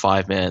way in a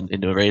 5-man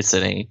into a raid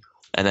setting,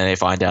 and then they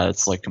find out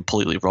it's like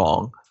completely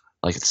wrong.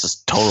 Like it's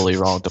just totally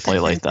wrong to play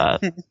like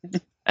that.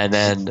 And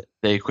then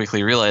they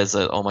quickly realize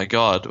that, oh my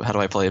god, how do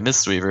I play a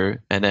Mistweaver?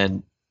 And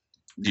then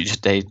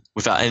they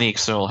without any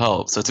external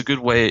help. So it's a good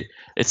way.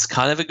 It's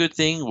kind of a good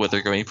thing what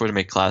they're going for to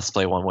make class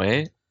play one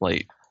way.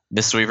 Like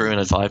Mistweaver in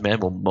a 5-man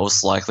will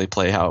most likely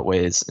play how it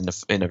weighs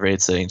in a raid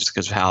setting, just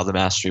because of how the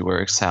mastery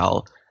works,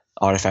 how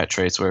artifact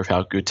traits work,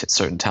 how good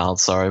certain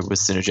talents are with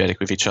synergetic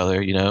with each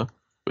other,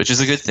 which is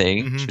a good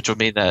thing. Which will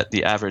mean that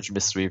the average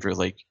Mistweaver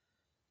like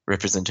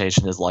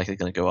representation is likely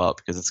going to go up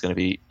because it's going to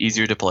be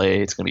easier to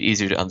play, it's going to be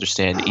easier to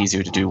understand,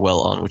 easier to do well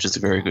on, which is a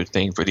very good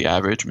thing for the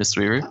average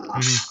Mistweaver.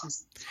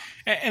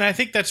 And I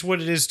think that's what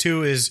it is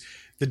too. Is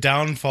the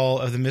downfall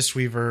of the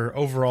Mistweaver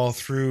overall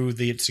through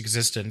its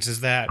existence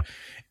is that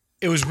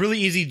it was really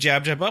easy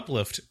jab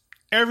uplift.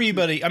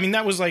 Everybody, I mean,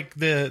 that was like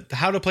the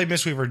how to play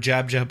Mistweaver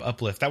jab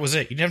uplift. That was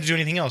it. You didn't have to do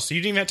anything else. So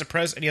you didn't even have to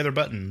press any other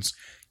buttons.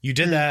 You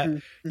did that,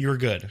 you were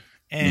good.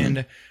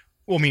 And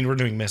well, I mean, we're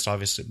doing Mist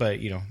obviously, but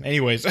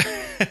anyways.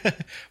 But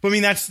I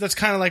mean, that's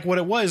kind of like what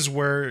it was,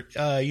 where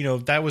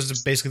that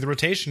was basically the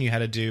rotation you had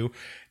to do.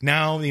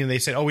 Now they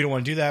said, oh, we don't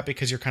want to do that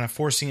because you're kind of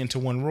forcing it into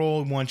one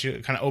role. We want you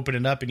to kind of open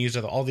it up and use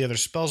all the other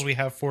spells we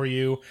have for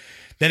you.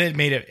 Then it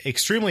made it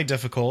extremely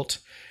difficult,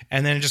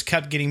 and then it just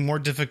kept getting more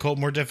difficult,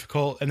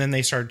 and then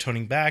they started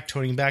toning back,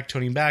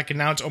 and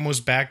now it's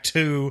almost back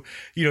to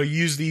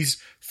use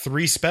these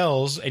 3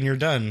 spells and you're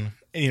done.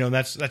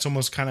 That's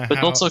almost kind of.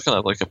 But also kind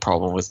of like a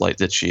problem with like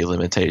the chi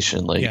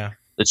limitation, like. Yeah.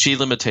 The chi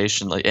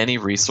limitation, like any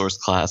resource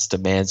class,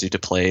 demands you to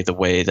play the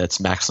way that's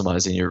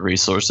maximizing your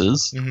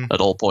resources at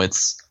all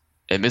points.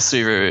 And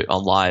Mistweaver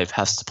on live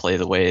has to play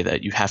the way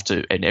that you have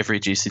to, in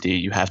every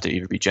GCD, you have to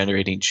either be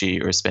generating chi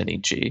or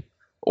spending chi,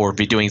 or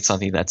be doing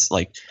something that's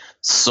like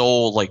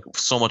so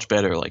much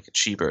better, like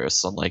chi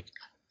bursts on like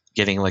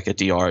getting like a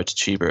DR to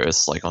chi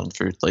burst like on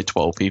for like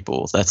 12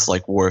 people. That's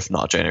like worth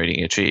not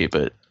generating a chi,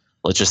 but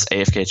let's just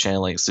AFK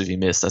channeling Soothing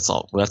Mist. That's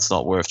not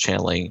worth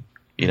channeling,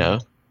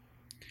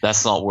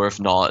 That's not worth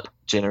not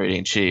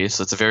generating chi.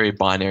 So it's a very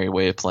binary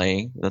way of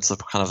playing. That's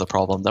kind of the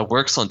problem. That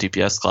works on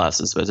DPS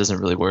classes, but it doesn't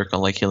really work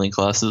on like healing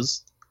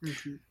classes.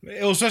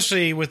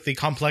 Especially with the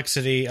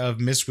complexity of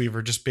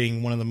Mistweaver just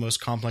being one of the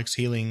most complex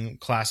healing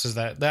classes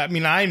that I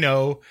mean, I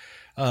know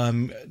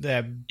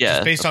that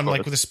just based on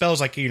like with the spells,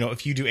 like,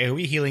 if you do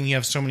AoE healing, you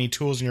have so many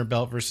tools in your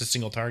belt versus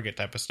single target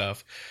type of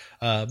stuff.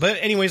 But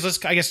anyways,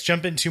 let's, I guess,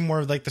 jump into more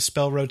of like the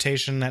spell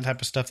rotation, that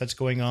type of stuff that's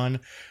going on.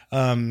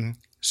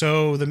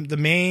 So the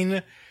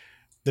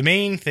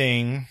main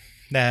thing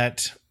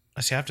that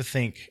I have to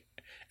think,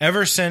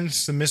 ever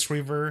since the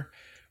Mistweaver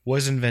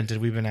was invented,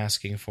 we've been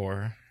asking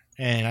for,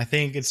 and I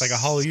think it's like a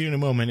Hollow Unit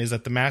moment, is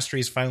that the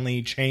mastery is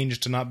finally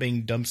changed to not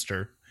being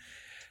dumpster.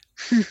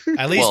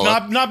 At least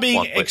Well, not being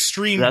one way.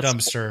 extreme That's-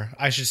 dumpster,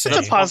 I should say.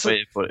 That's a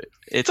positive- One way to put it.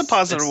 it's a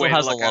positive it still way to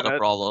has look a lot at of it.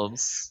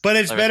 problems. But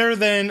it's I mean, better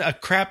than a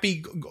crappy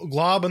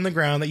glob on the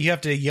ground that you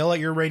have to yell at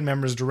your raid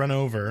members to run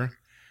over.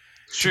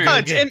 True. No, Yeah.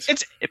 it's I mean,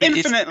 it's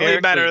infinitely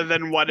numerically- better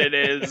than what it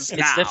is now.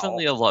 It's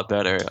definitely a lot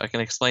better. I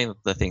can explain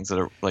the things that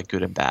are like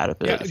good and bad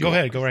of it. Yeah, if you go want.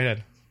 ahead. Go right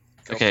ahead.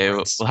 Go Okay, for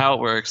well, it. how it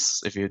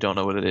works, if you don't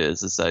know what it is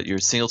that your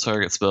single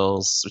target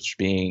spells, which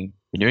being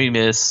Renewing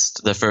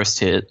Mist, the first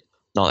hit,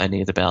 not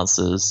any of the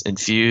bounces,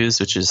 Infuse,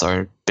 which is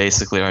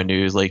basically our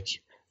new like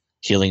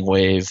healing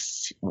wave,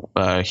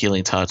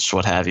 healing touch,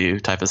 what have you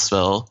type of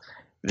spell.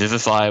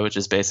 Vivify, which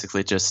is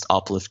basically just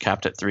uplift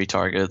capped at 3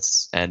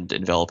 targets, and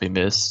Enveloping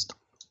Mist.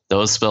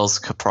 Those spells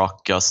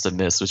proc Gust of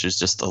Mist, which is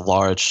just a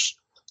large.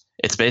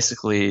 It's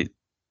basically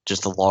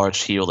just a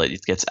large heal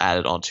that gets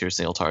added onto your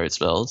single target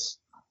spells.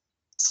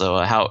 So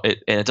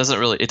it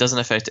doesn't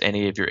affect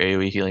any of your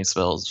AoE healing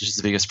spells, which is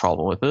the biggest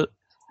problem with it.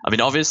 I mean,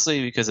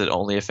 obviously, because it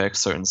only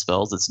affects certain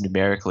spells, it's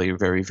numerically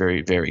very,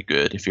 very, very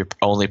good. If you're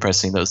only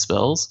pressing those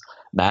spells,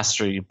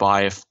 Mastery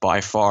by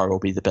far will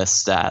be the best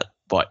stat,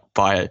 but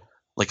by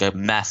like a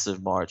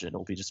massive margin.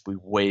 It'll be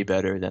way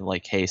better than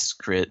like Haste,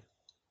 Crit,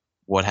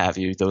 what have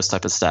you, those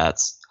type of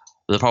stats.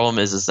 But the problem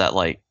is that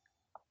like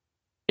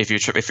if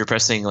you're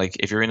pressing, like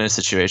if you're in a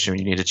situation where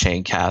you need to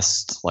chain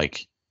cast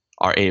like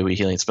our AoE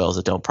healing spells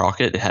that don't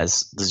proc it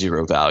has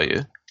 0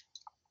 value.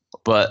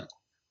 But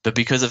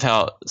because of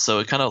how, so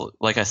it kind of,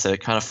 like I said,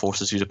 it kind of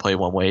forces you to play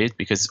one way,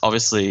 because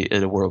obviously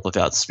in a world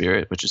without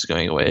Spirit, which is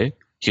going away,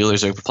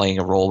 healers are playing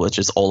a role which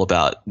is all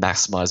about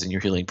maximizing your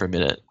healing per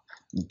minute,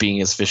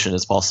 being as efficient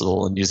as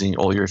possible, and using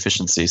all your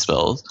efficiency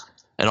spells.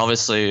 And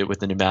obviously with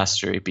the new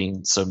Mastery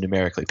being so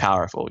numerically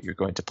powerful, you're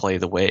going to play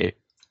the way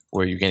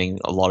where you're getting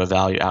a lot of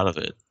value out of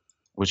it,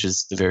 which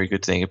is the very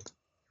good thing.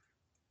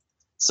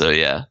 So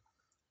yeah.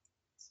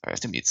 I have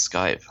to mute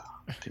Skype.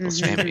 People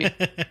spam me.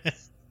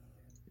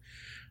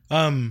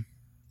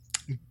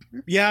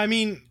 Yeah, I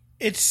mean,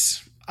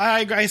 it's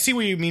I see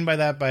what you mean by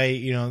that,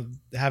 by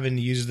having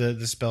to use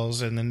the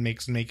spells and then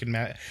making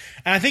and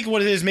I think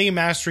what it is, making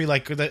Mastery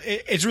like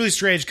it's really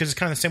strange because it's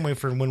kind of the same way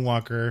for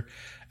Windwalker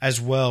as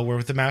well, where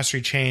with the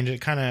Mastery change,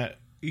 it kind of,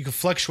 you can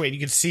fluctuate, you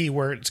can see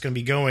where it's going to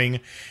be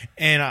going,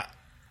 and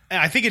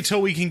I think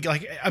until we can,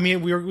 like, I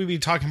mean, we've been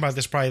talking about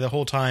this probably the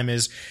whole time,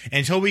 is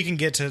until we can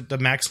get to the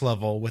max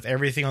level with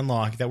everything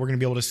unlocked, that we're going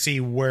to be able to see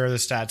where the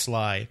stats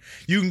lie.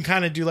 You can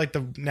kind of do like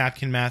the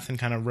napkin math and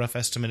kind of rough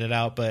estimate it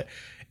out, but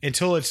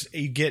until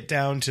you get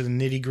down to the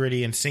nitty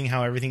gritty and seeing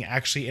how everything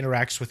actually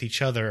interacts with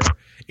each other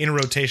in a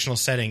rotational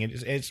setting,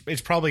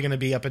 it's probably going to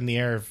be up in the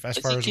air as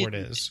far as where it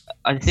is.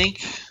 I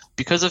think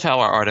because of how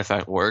our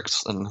artifact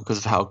works and because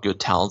of how good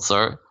talents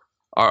are,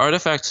 our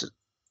artifact,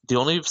 the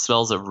only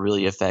spells that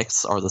really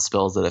affects are the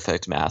spells that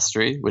affect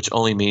Mastery, which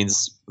only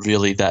means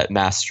really that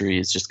Mastery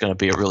is just going to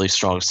be a really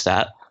strong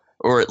stat,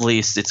 or at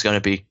least it's going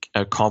to be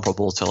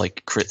comparable to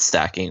like crit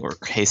stacking or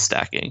haste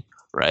stacking,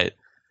 right?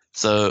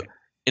 So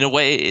in a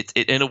way,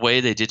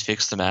 they did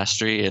fix the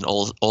Mastery, and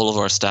all of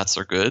our stats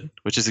are good,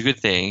 which is a good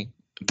thing.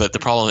 But the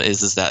problem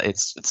is that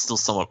it's still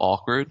somewhat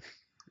awkward.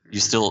 You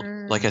still,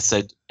 like I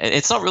said, and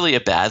it's not really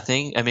a bad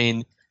thing. I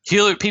mean,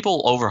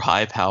 people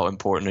overhype how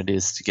important it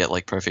is to get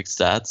like perfect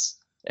stats.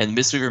 And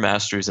Mistweaver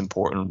Mastery is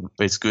important.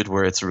 It's good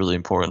where it's really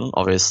important.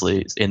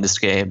 Obviously, in this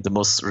game, the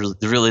most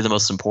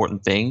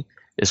important thing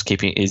is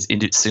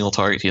single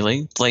target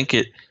healing.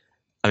 Blanket.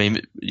 I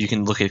mean, you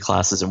can look at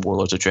classes in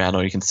Warlords of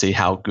Draenor. You can see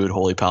how good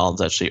Holy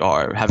Paladins actually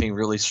are. Having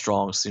really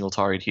strong single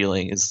target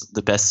healing is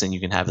the best thing you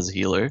can have as a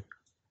healer,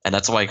 and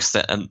that's why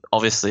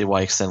obviously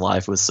why Extend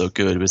Life was so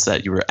good, was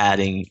that you were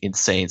adding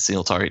insane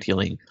single target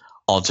healing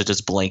onto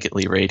just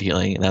blanketly raid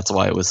healing, and that's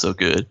why it was so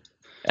good.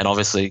 And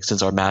obviously,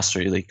 since our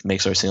Mastery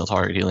makes our single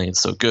target healing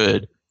so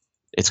good,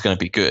 it's going to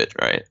be good,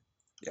 right?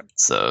 Yep.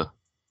 So,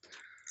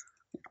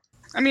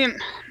 I mean,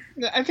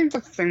 I think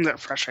the thing that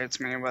frustrates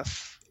me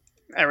with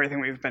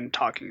everything we've been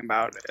talking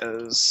about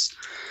is,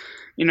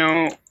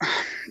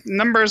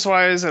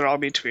 numbers-wise, it'll all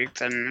be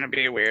tweaked and it'll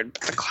be weird.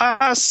 But the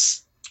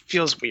class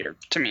feels weird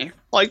to me.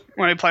 Like,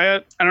 when I play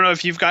it, I don't know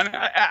if you've been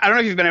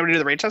able to do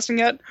the raid testing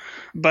yet,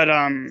 but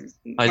when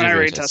I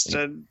raid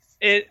tested,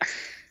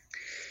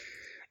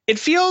 it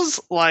feels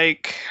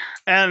like,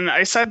 and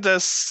I said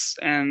this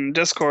in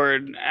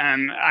Discord,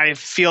 and I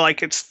feel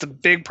like it's the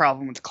big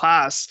problem with the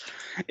class,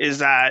 is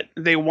that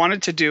they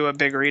wanted to do a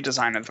big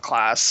redesign of the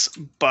class,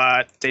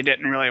 but they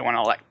didn't really want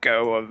to let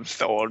go of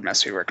the old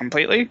Mistweaver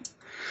completely.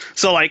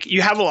 So, like,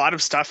 you have a lot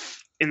of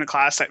stuff in the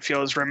class that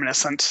feels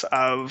reminiscent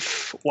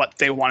of what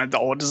they wanted the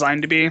old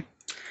design to be,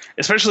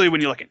 especially when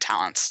you look at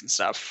talents and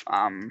stuff.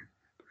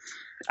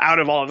 Out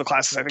of all of the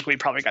classes, I think we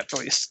probably got the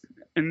least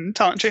in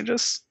talent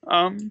changes.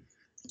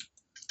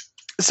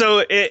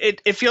 So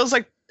it feels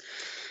like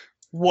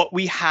what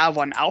we have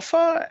on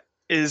Alpha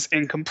is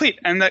incomplete,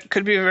 and that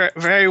could be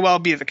very well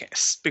be the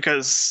case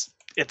because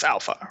it's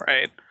Alpha,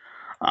 right?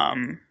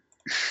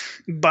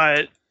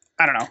 But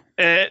I don't know.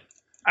 I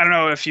don't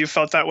know if you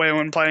felt that way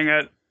when playing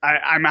it.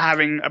 I'm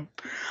having a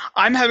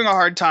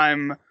hard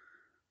time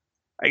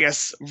I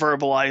guess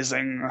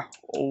verbalizing I can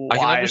why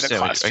the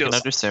understand. class I can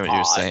feels understand what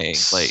you're saying.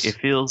 Like it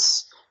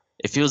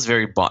feels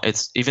very.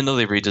 It's even though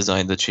they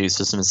redesigned the cheese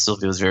system, it still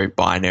feels very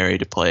binary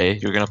to play.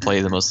 You're gonna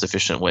play the most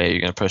efficient way.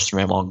 You're gonna push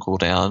RAM on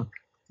cooldown,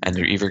 and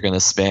you're either gonna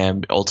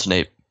spam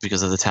alternate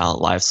because of the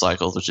talent life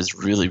cycle, which is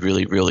really,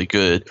 really, really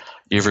good.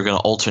 You're either gonna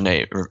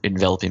alternate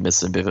enveloping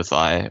mist and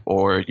vivify,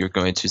 or you're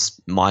going to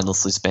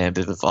mindlessly spam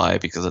vivify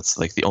because it's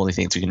like the only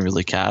things you can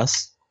really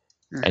cast,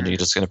 and you're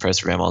just gonna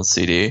press RAM on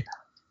CD.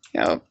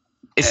 Yeah.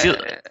 There's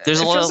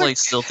a It lot feels of like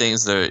still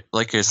things that are,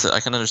 like I said, I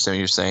can understand what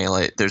you're saying.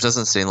 Like there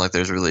doesn't seem like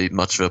there's really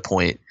much of a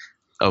point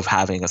of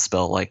having a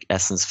spell like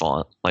Essence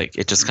Font. Like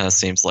it just kind of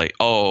seems like,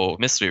 oh,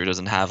 Mistweaver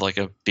doesn't have like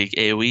a big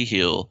AoE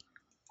heal.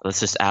 Let's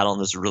just add on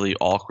this really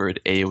awkward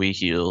AoE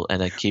heal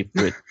and then keep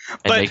it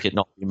and make it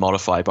not be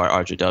modified by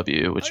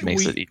RJW, which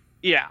makes it.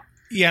 Yeah.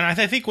 Yeah,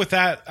 and I think with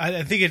that,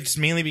 I think it's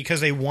mainly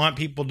because they want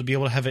people to be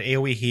able to have an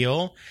AoE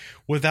heal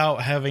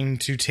without having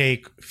to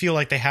feel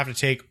like they have to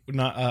take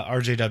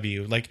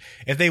RJW. Like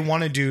if they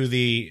want to do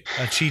the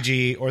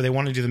Chi-Ji or they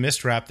want to do the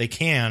Mist Wrap, they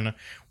can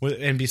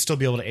and still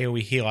be able to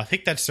AoE heal. I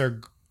think that's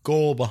their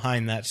goal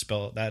behind that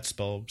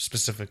spell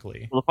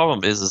specifically. Well, the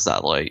problem is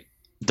that like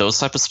those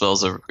type of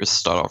spells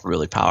start off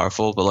really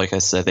powerful, but like I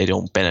said, they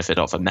don't benefit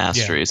off of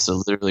mastery. Yeah.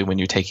 So literally, when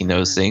you're taking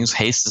those things,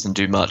 haste doesn't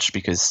do much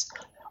because.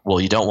 Well,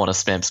 you don't want to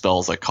spam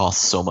spells that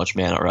cost so much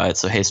mana, right?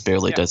 So haste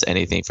barely does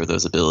anything for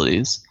those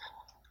abilities.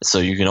 So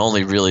you can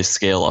only really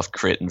scale off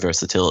crit and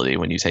versatility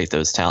when you take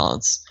those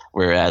talents.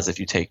 Whereas if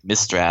you take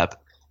Mistwrap,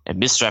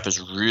 and Mistwrap is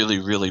really,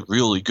 really,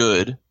 really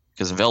good,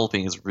 because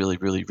enveloping is really,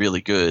 really, really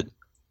good,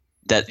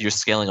 that you're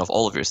scaling off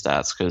all of your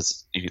stats,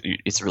 because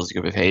it's really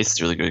good with haste,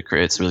 it's really good with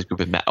crit, it's really good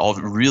with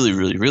really,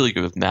 really, really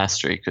good with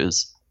mastery,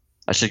 because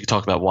I should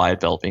talk about why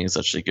enveloping is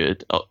actually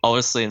good.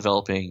 Obviously,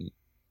 enveloping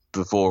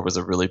before was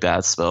a really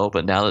bad spell,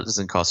 but now that it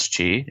doesn't cost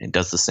chi and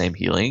does the same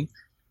healing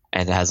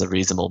and it has a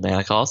reasonable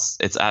mana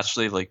cost, it's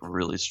actually like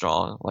really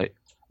strong. Like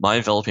my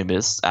enveloping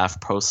mist after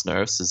post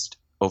nerfs is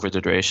over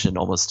the duration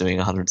almost doing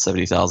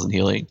 170,000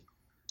 healing.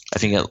 I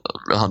think at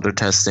 110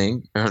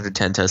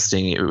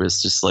 testing, it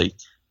was just like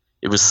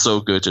it was so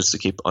good just to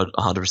keep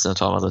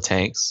 100% on the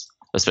tanks,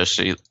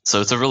 especially. So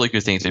it's a really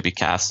good thing to be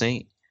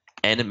casting,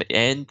 and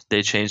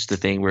they changed the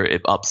thing where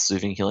it ups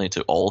soothing healing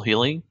to all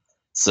healing,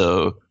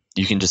 so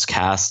you can just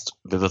cast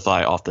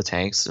Vivify off the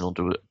tanks and it'll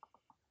do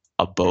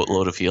a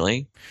boatload of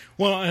healing.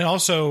 Well, and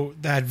also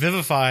that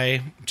Vivify,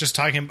 just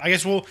talking, I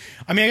guess the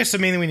main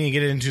thing we need to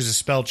get into is the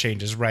spell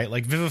changes, right?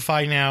 Like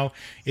Vivify now,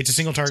 it's a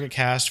single target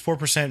cast,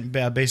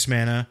 4% base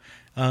mana,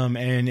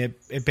 and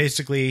it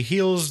basically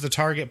heals the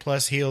target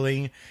plus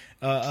healing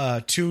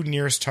two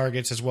nearest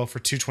targets as well for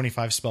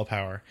 225 spell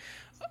power.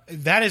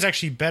 That is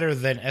actually better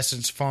than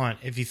Essence Font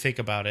if you think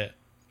about it.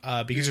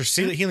 Because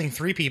you're healing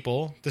 3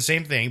 people, the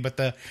same thing,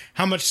 but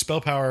how much spell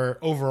power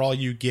overall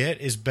you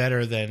get is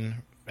better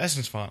than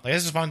Essence Font. Like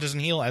Essence Font doesn't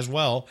heal as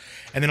well,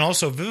 and then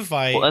also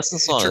Vivify. Well,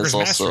 Essence Font is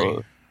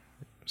also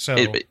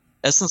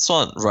Essence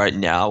Font right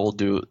now will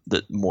do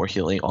the more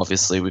healing,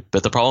 obviously,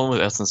 but the problem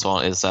with Essence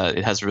Font is that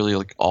it has really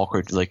like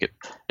awkward. Like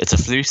it's a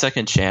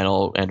 3-second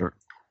channel, and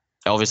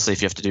obviously,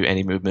 if you have to do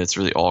any movement, it's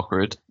really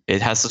awkward.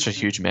 It has such a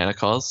huge mana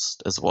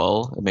cost as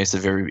well. It makes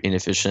it very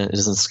inefficient. It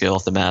doesn't scale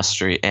off the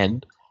mastery,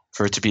 and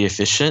for it to be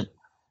efficient,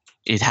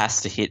 it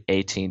has to hit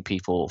 18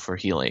 people for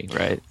healing,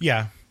 right?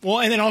 Yeah.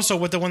 Well, and then also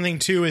what the one thing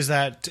too is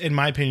that, in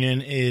my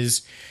opinion,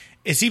 is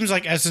it seems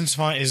like Essence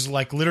Font is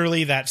like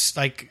literally that's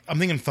like I'm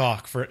thinking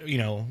Thok for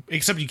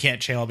except you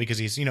can't channel because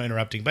he's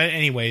interrupting. But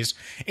anyways,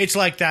 it's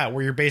like that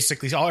where you're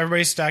basically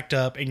everybody's stacked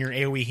up and you're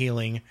AoE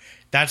healing.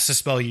 That's the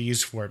spell you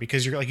use for it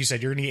because you're like you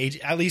said you're gonna need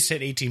at least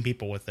hit 18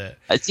 people with it.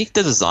 I think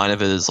the design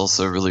of it is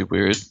also really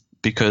weird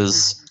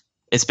because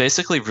it's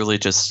basically really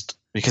just.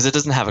 Because it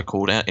doesn't have a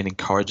cooldown, it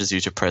encourages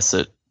you to press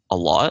it a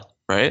lot,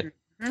 right?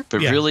 But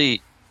really,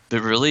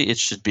 it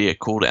should be a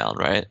cooldown,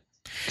 right?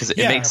 Because it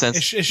makes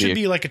sense. It should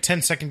be like a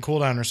 10-second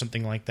cooldown or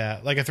something like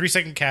that, like a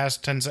 3-second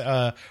cast,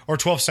 or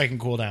 12-second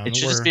cooldown. It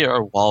should just be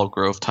a wild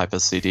growth type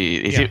of CD.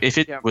 If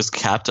it was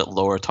capped at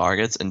lower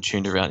targets and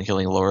tuned around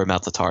healing lower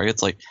amounts of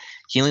targets, like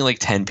healing like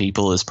 10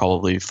 people is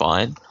probably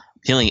fine.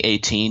 Healing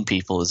 18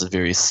 people is a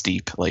very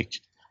steep, like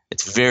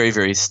it's very,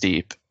 very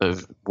steep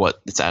of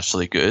what it's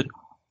actually good.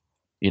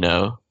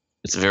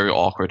 It's very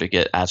awkward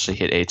to actually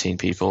hit 18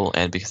 people,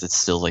 and because it's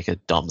still like a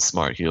dumb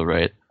smart heal,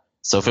 right?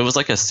 So if it was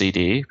like a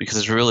CD, because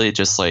it's really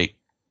just like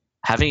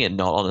having it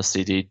not on a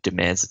CD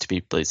demands it to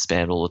be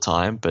spammed all the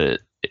time,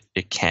 but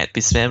it can't be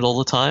spammed all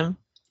the time,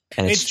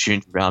 and it's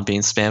tuned around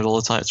being spammed all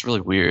the time. It's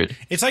really weird.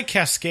 It's like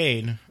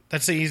Cascade.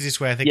 That's the easiest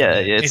way I think. Yeah,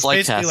 of it. It's like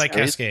basically Cascade. like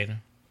Cascade.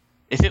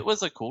 If it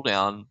was a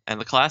cooldown, and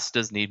the class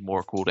does need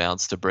more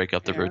cooldowns to break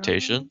up the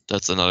rotation,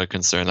 that's another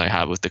concern I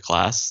have with the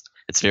class.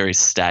 It's very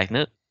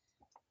stagnant.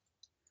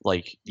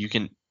 Like you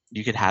can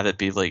have it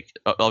be like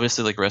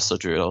obviously like Resto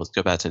Druid. I'll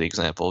go back to the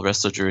example.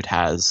 Resto Druid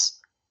has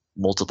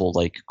multiple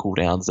like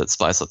cooldowns that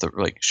spice up the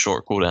like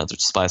short cooldowns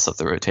which spice up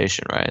the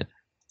rotation, right?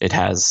 It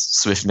has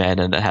Swift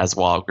Mana and it has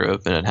Wild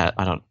Growth and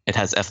it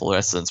has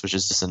Efflorescence, which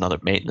is just another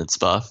maintenance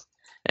buff.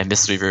 And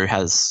Mistweaver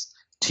has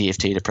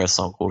TFT to press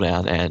on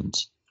cooldown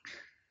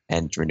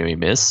and Renewing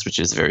Mist, which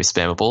is very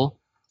spammable.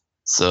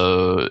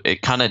 So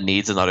it kind of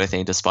needs another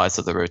thing to spice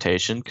up the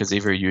rotation, because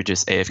either you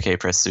just AFK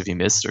press Suvi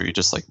Mist, or you're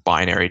just like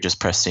binary, just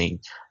pressing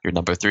your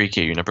number 3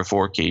 key, your number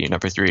 4 key, your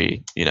number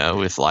 3,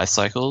 with life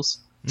cycles.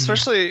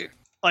 Especially,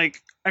 I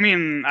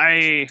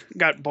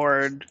got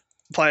bored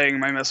playing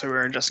my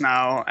Mistweaver just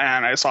now,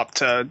 and I swapped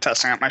to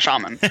testing out my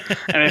Shaman.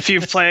 And if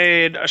you've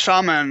played a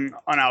Shaman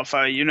on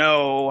Alpha, you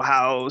know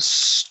how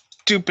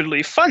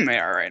stupidly fun they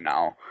are right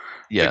now.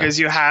 Yeah. Because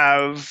you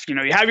have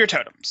your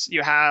totems.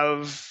 You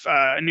have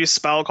a new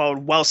spell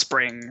called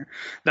Wellspring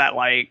that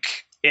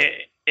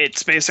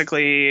it's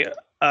basically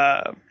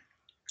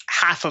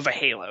half of a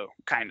halo,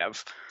 kind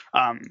of.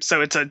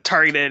 So it's a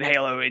targeted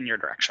halo in your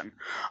direction.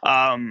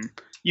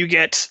 You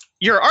get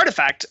your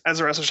artifact as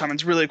a Resto Shaman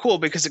is really cool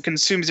because it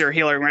consumes your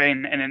healing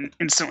rain and it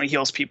instantly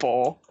heals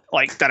people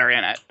that are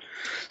in it.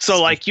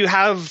 So you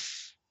have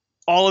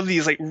all of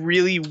these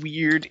really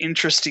weird,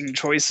 interesting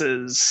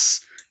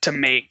choices to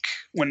make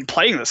when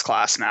playing this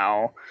class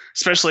now,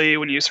 especially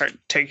when you start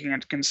taking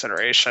into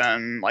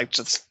consideration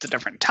just the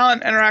different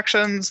talent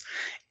interactions.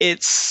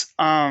 It's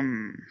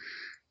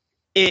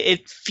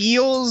it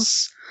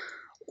feels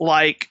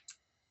like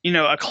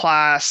a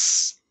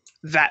class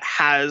that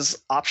has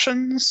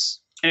options,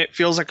 and it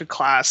feels like a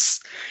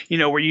class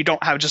where you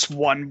don't have just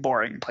one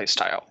boring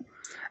playstyle.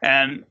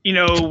 And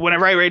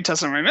whenever I raid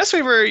tested my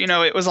Mistweaver,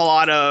 it was a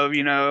lot of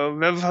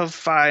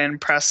Vivify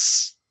and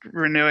press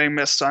Renewing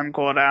Mist on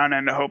cooldown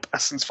and hope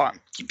Essence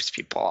Font keeps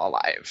people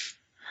alive.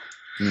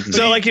 Mm-hmm.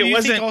 So do you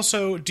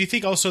wasn't. Do you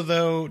think also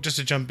though, just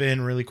to jump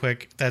in really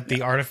quick, that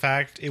the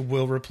artifact it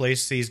will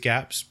replace these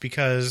gaps?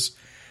 Because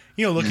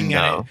looking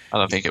at it, I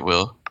don't think it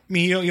will. I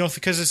mean,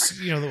 because it's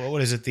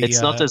what is it?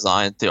 It's not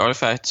designed. The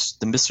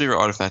Mistweaver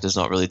artifact is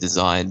not really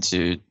designed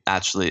to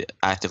actually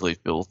actively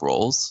build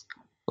roles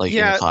in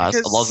the class.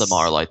 A lot of them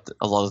are a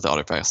lot of the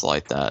artifacts are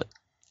like that.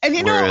 And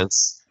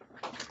whereas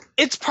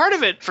it's part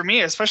of it for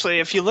me, especially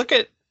if you look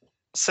at,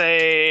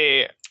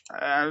 say,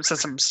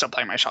 since I'm still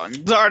playing my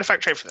Shaman, the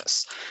artifact trait for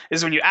this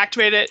is when you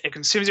activate it, it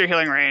consumes your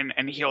healing rain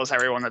and heals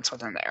everyone that's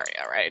within the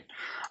area, right?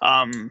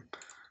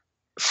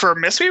 For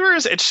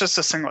Mistweavers, it's just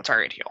a single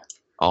target heal.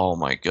 Oh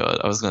my god,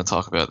 I was going to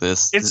talk about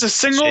this. It's a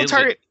single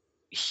target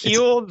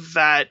heal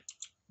that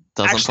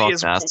doesn't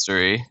proc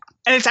mastery.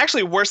 And it's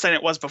actually worse than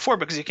it was before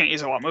because you can't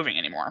use it while moving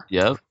anymore.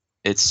 Yep.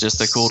 It's just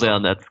a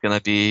cooldown that's going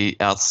to be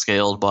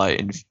outscaled by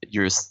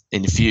your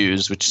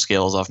Infuse, which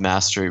scales off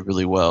mastery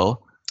really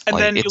well. And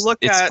then you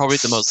look at... It's probably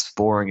the most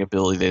boring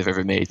ability they've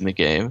ever made in the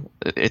game.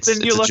 It's a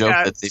joke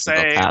that they've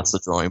got past the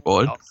drawing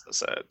board.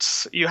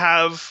 You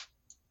have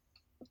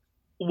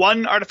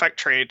one artifact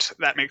trait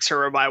that makes your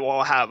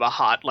revival have a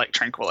hot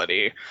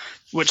Tranquility,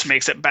 which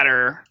makes it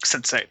better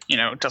since it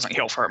doesn't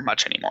heal for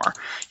much anymore.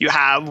 You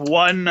have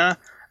one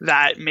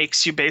that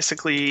makes you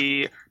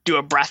basically do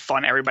a breath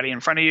on everybody in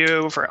front of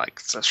you for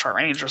it's a short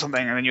range or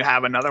something, and then you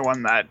have another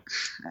one that,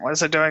 what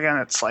does it do again?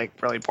 It's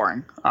really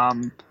boring.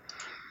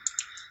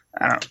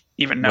 I don't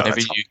even know. Whenever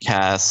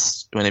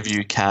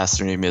you cast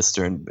Renew Mist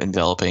or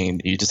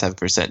Enveloping, you just have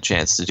a %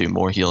 chance to do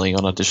more healing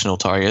on additional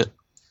target.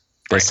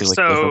 Basically,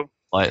 so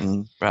Light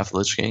and Wrath of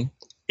Lich King.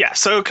 Yeah.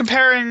 So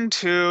comparing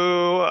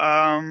to,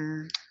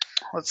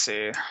 let's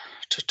see.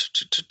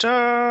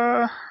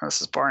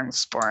 This is boring.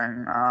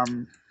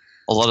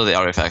 A lot of the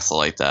artifacts are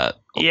like that.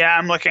 Yeah,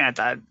 I'm looking at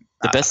that.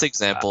 The best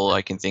example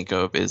I can think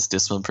of is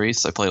Discipline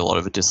Priests. I played a lot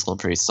of Discipline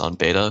Priests on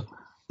beta.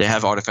 They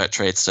have artifact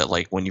traits that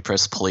when you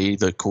press plea,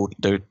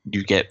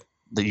 you get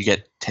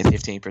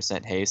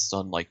 15% haste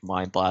on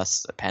Mind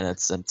Blast,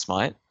 Penance, and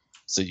Smite.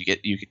 So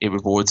it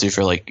rewards you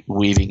for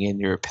weaving in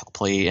your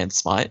plea and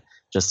Smite.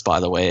 Just by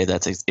the way,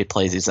 it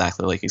plays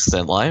exactly like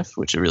Extend Life,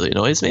 which really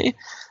annoys me,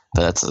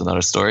 but that's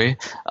another story.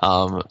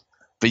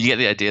 But you get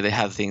the idea. They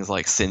have things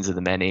like Sins of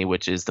the Many,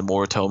 which is the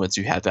more atonements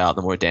you have out,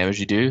 the more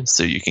damage you do.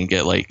 So you can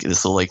get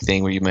this little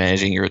thing where you're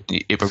managing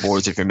it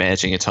rewards if you're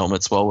managing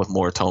atonements well with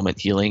more atonement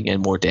healing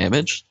and more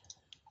damage.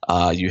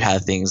 You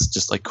have things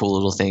just cool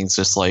little things,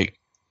 just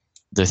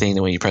the thing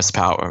that when you press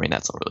power, I mean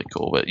that's not really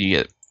cool, but you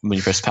get when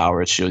you press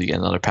power its shield, you get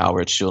another power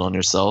its shield on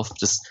yourself.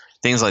 Just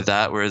things like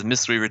that. Whereas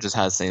Mistweaver just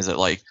has things that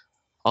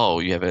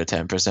you have a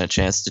 10%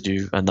 chance to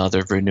do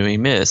another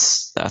Renewing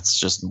Mist. That's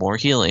just more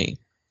healing.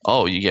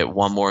 Oh, you get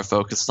one more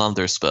Focused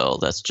Thunder spell.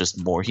 That's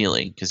just more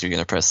healing because you're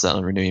going to press that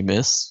on Renewing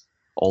Mist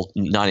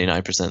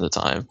 99% of the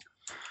time.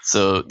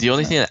 So the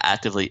only thing that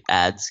actively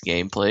adds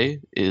gameplay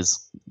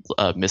is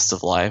Mist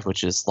of Life,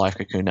 which is Life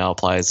Cocoon now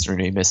applies to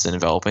Renewing Mist and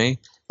Enveloping,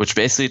 which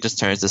basically just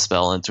turns the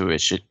spell into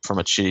from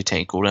a shitty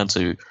tank cooldown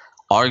to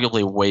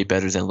arguably way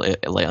better than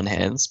Lay on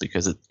Hands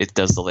because it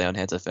does the Lay on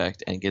Hands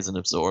effect and gives an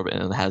Absorb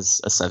and it has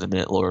a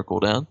 7-minute lower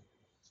cooldown.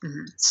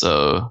 Mm-hmm.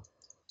 So...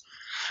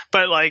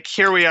 But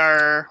here we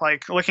are,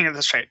 looking at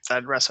this trait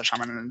that Resto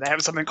Shaman, and they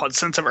have something called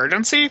Sense of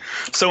Urgency.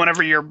 So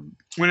whenever you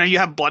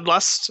have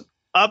Bloodlust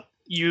up,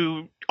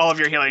 all of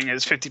your healing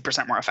is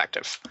 50% more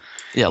effective.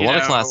 Yeah, a lot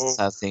of classes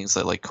have things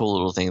cool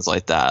little things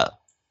like that.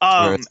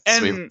 And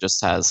Sweep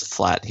just has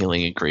flat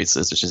healing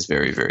increases, which is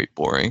very, very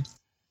boring.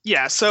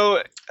 Yeah,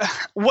 so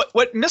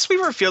what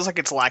Mistweaver feels like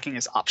it's lacking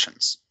is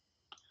options.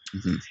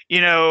 Mhm.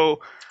 You know,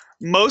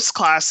 most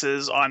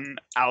classes on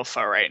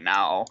Alpha right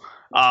now,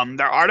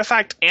 their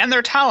artifact and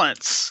their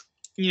talents,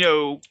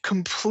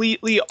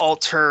 completely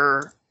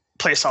alter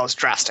playstyles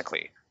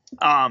drastically,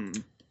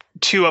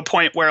 to a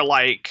point where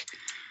like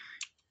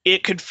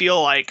it could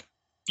feel like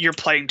you're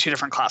playing two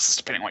different classes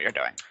depending on what you're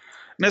doing.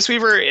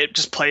 Mistweaver, it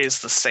just plays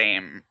the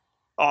same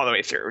all the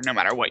way through, no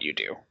matter what you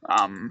do.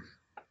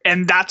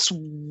 And that's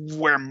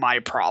where my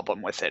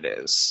problem with it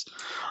is,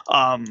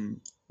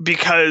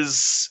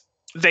 because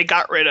they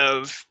got rid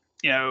of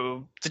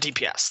the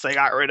DPS, they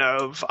got rid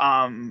of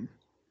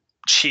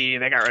chi,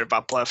 they got rid of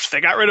uplift, they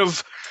got rid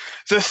of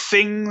the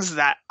things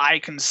that I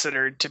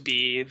considered to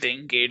be the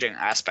engaging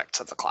aspects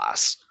of the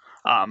class,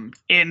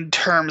 in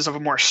terms of a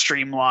more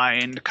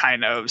streamlined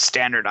kind of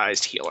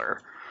standardized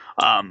healer.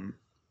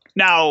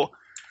 Now,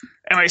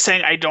 am I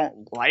saying I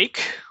don't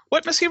like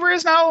what Mistweaver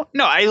is now?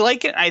 No, I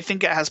like it. I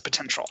think it has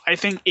potential. I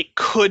think it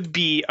could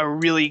be a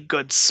really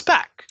good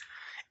spec.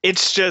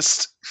 It's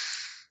just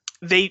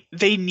they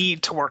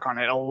need to work on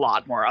it a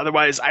lot more.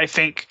 Otherwise, I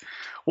think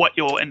what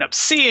you'll end up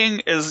seeing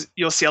is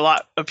you'll see a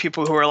lot of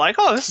people who are like,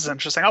 "Oh, this is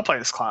interesting. I'll play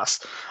this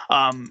class,"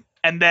 and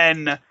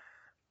then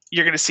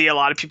you're going to see a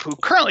lot of people who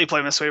currently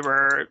play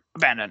Mistweaver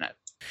abandon it.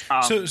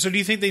 So do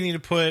you think they need to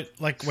put,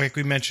 like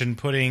we mentioned,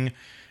 putting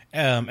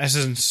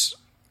Essence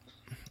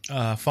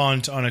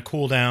font on a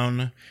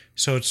cooldown,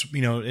 so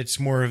it's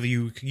more of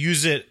you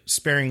use it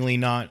sparingly,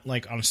 not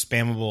like on a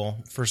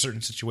spammable for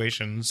certain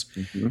situations.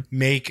 Mm-hmm.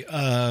 Make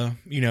I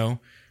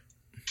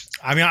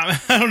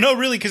don't know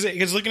really,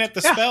 because looking at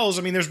the spells,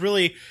 I mean, there's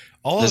really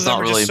there's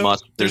not really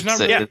much. There's not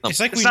really. It's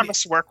like not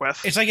much to work with.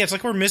 It's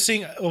like we're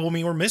missing. Well, I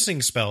mean, we're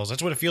missing spells.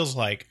 That's what it feels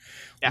like.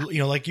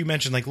 Yeah. Like you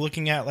mentioned, like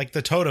looking at like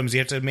the totems, you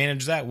have to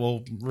manage that.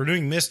 Well,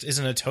 Renewing Mist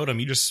isn't a totem.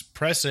 You just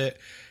press it,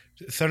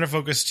 Thunder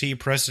Focus T,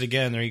 press it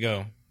again. There you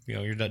go.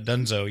 You're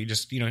donezo. You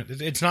just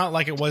it's not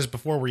like it was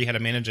before where you had to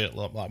manage it a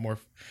lot more.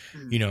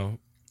 We don't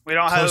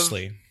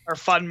closely. Have our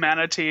fun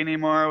Manatee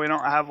anymore. We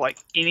don't have like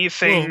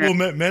anything. Well,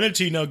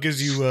 Manatee now gives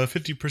you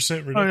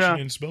 50% reduction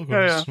in spell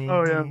costs.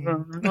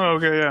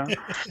 Okay,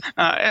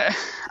 yeah.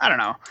 I don't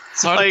know.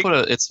 It's hard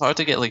to it's hard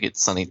to get it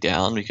sunny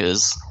down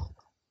because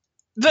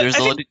there's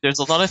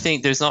a lot of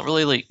things. There's not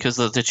really because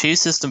the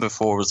cheese system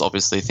before was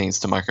obviously things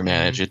to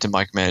micromanage. You had to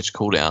micromanage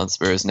cooldowns,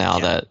 whereas now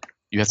that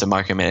you have to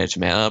micromanage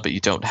mana, but you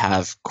don't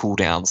have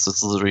cooldowns. So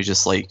it's literally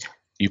just like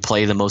you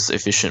play the most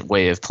efficient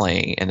way of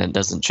playing, and it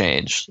doesn't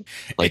change.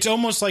 It's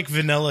almost like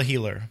vanilla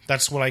healer.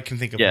 That's what I can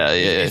think of. Yeah.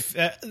 If,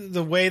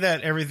 the way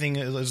that everything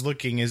is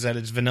looking is that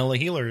it's vanilla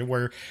healer,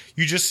 where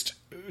you just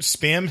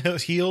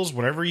spam heals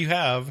whatever you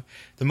have,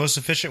 the most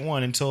efficient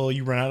one, until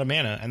you run out of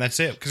mana, and that's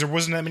it. Because there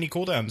wasn't that many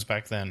cooldowns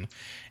back then,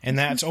 and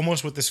that's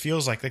almost what this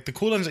feels like. Like the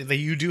cooldowns that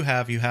you do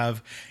have, you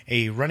have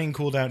a running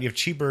cooldown, you have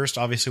Chi Burst,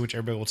 obviously, which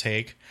everybody will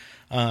take.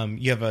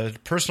 You have a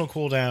personal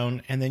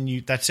cooldown, and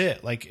then that's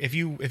it. Like if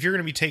you're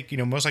going to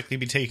be most likely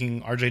be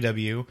taking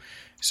RJW.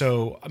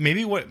 So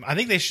maybe I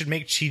think they should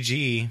make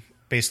Chi-G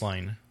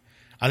baseline.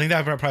 I think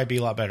that would probably be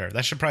a lot better.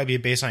 That should probably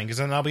be a baseline, because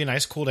then that'll be a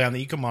nice cooldown that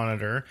you can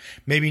monitor.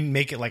 Maybe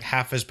make it like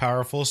half as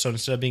powerful. So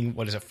instead of being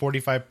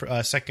 45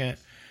 second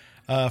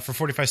for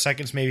 45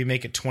 seconds, maybe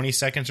make it 20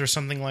 seconds or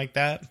something like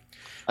that.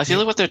 I feel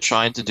like what they're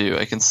trying to do,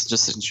 I can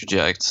just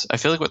interject. I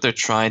feel like what they're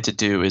trying to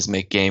do is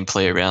make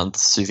gameplay around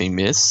Soothing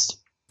Mist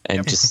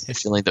and just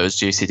feeling those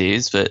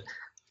GCDs. But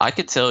I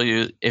could tell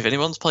you, if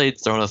anyone's played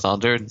Throne of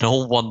Thunder,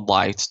 no one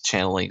liked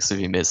channeling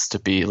Soothing Mist to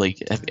be like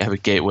have a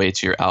gateway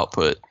to your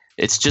output.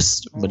 It's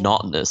just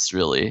monotonous,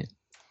 really.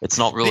 It's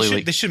not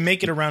really they should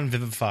make it around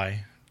Vivify.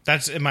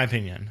 That's in my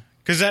opinion.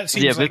 Because that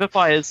seems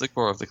Vivify is the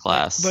core of the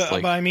class.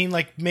 But I mean,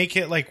 like, make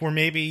it like where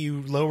maybe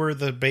you lower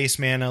the base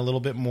mana a little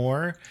bit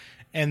more,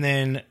 and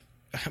then.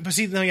 But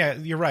see, no, yeah,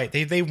 you're right.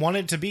 They want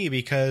it to be,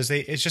 because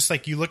it's just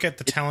like you look at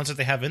the talents that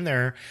they have in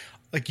there.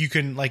 Like you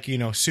can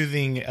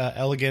Soothing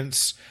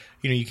Elegance.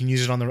 You can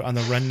use it on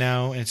the run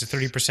now, and it's a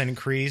 30%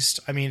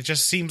 increased. I mean, it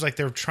just seems like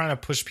they're trying to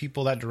push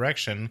people that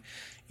direction,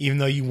 even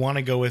though you want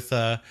to go with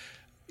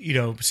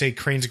say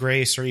Crane's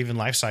Grace or even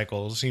Life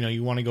Cycles.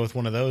 You want to go with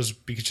one of those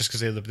because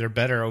they're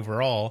better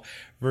overall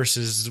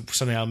versus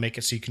something that'll make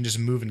it so you can just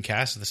move and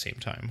cast at the same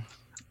time.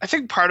 I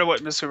think part of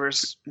what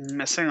Mistweaver's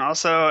missing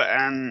also,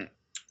 and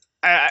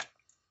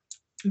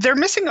they're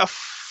missing a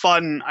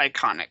fun,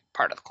 iconic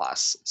part of the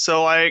class.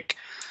 So, like,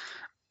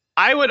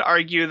 I would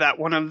argue that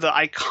one of the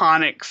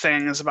iconic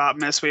things about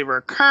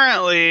Mistweaver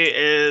currently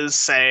is,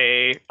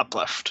 say,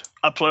 Uplift.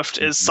 Uplift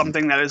is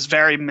something that is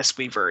very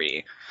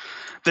Mistweaver-y.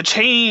 The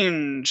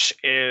change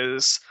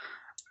is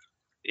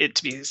it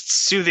to be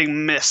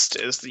Soothing Mist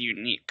is the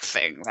unique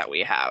thing that we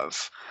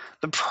have.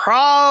 The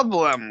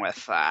problem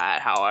with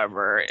that,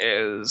 however,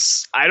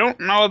 is I don't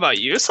know about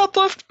you,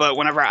 Uplift, but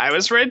whenever I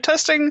was raid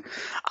testing,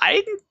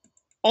 I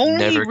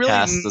only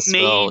really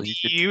made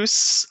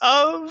use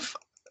of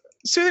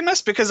Soothing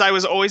Mist because I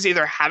was always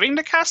either having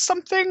to cast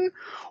something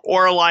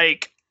or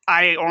like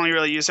I only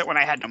really used it when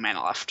I had no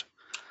mana left.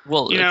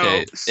 Well, You know,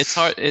 okay, it's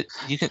hard.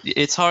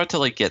 It's hard to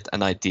like get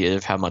an idea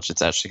of how much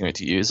it's actually going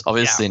to use.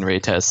 Obviously, in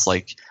raid tests,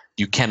 like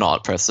you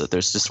cannot press it.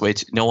 There's just way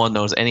too, no one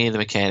knows any of the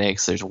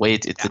mechanics. There's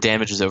the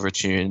damage is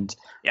overtuned.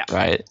 Yeah.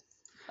 Right.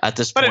 At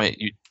this But point,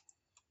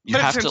 you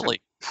have to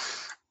like.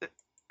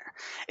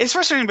 it's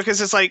frustrating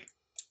because it's like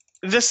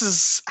this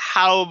is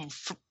how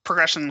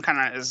progression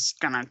kind of is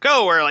gonna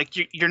go, where like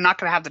you're not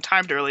gonna have the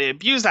time to really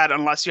abuse that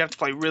unless you have to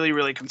play really,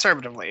 really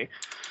conservatively.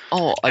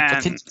 Oh, I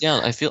And- think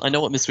yeah. I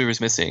know what Mistweaver's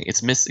missing.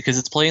 It's because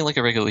it's playing like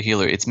a regular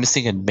healer. It's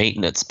missing a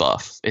maintenance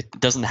buff. It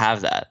doesn't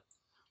have that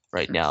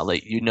right now.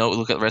 Like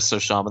look at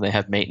Resto Shaman. They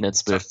have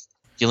maintenance with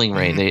healing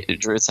rain.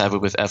 Druids have it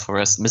with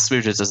FOS.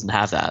 Mistweaver just doesn't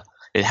have that.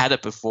 It had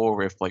it before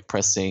with like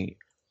pressing.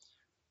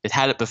 It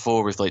had it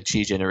before with like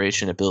chi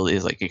generation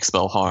abilities like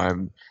expel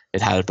harm.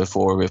 It had it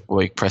before with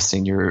like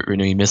pressing your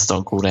renewing mist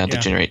on cooldown to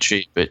generate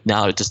chi, but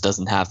now it just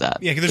doesn't have that.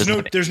 Yeah, because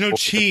there's no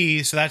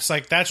chi, so that's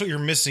what you're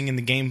missing in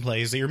the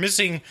gameplay. Is that you're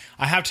missing?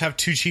 I have to have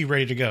 2 chi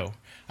ready to go.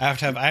 I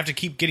have to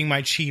keep getting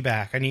my chi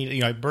back. I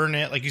need I burn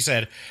it, like you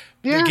said.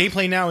 Yeah. The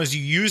gameplay now is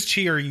you use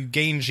chi or you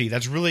gain chi.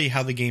 That's really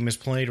how the game is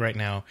played right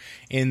now.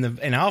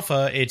 In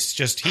alpha, it's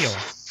just heal.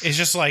 It's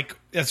just like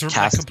that's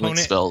that component.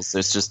 Spells.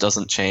 It just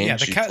doesn't change.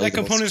 Yeah, that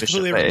component is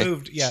completely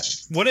removed. Yeah.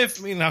 What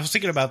if I was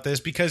thinking about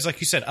this because,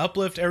 like you said,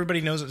 uplift.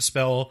 Everybody knows that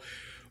spell.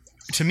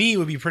 To me, it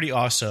would be pretty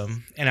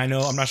awesome. And I know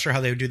I'm not sure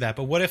how they would do that,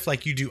 but what if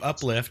like you do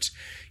uplift?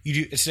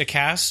 It's a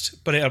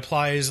cast, but it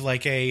applies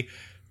like a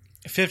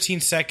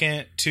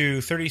 15-second to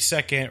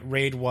 30-second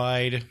raid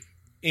wide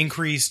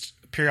increased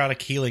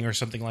periodic healing or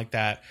something like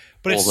that.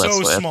 But it's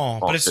so small.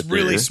 But it's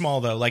really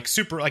small though, like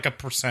super like a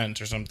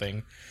 % or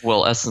something.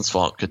 Well, Essence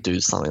Font could do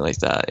something like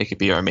that. It could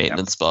be our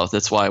maintenance buff.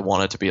 That's why I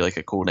want it to be like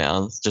a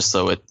cooldown, just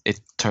so it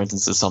turns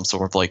into some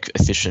sort of like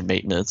efficient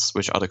maintenance,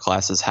 which other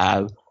classes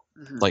have.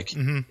 Like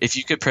if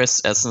you could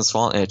press Essence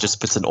Font and it just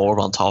puts an orb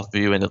on top of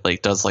you and it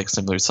like does like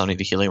similar to something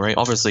to healing rate.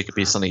 Obviously, it could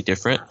be something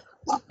different.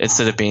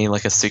 Instead of being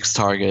like a 6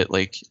 target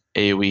like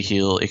AoE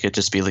heal, it could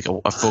just be like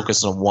a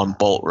focus on one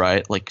bolt,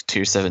 right? Like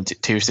tier 16,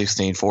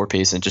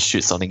 4-piece, and just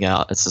shoot something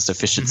out. It's just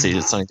efficiency.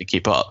 It's something to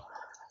keep up.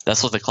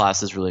 That's what the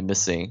class is really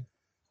missing.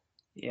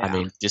 Yeah. I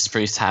mean,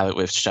 Dispriests have it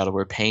with Shadow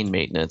Word Pain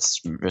maintenance.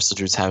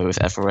 Restitutes have it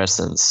with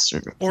Effervescence.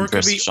 Or it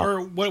could be.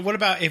 Or what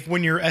about if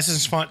when your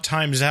Essence Font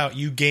times out,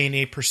 you gain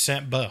a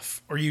 %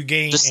 buff, or you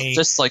gain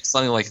just like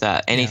something like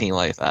that, anything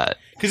like that.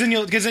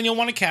 Because then you'll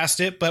want to cast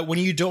it, but when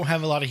you don't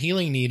have a lot of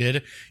healing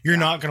needed, you're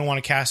not going to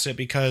want to cast it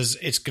because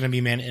it's going to be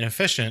mana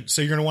inefficient.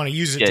 So you're going to want to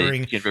use it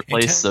during. You can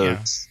replace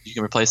those. You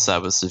can replace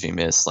that with Soothing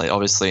Mist. Like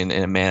obviously in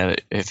a mana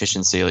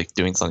efficiency, like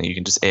doing something, you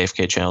can just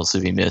AFK channel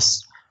Soothing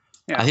Mist.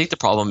 Yeah. I think the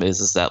problem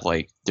is that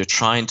like they're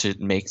trying to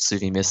make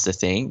Soothing Mist a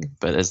thing,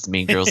 but as the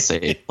mean girls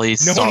say,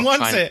 please no one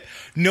wants it.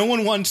 No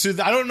one wants to.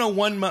 I don't know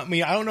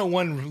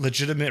one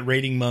legitimate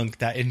raiding monk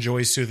that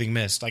enjoys Soothing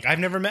Mist. Like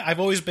I've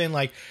always been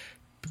like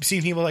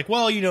seen people like,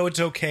 well, it's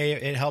okay,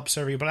 it helps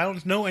everybody, but I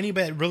don't know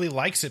anybody that really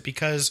likes it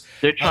because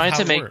they're trying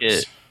to make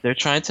it. They're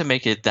trying to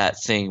make it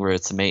that thing where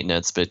it's a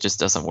maintenance, but it just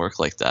doesn't work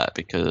like that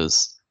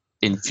because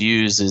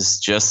Infuse is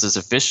just as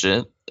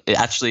efficient. It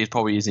actually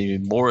probably is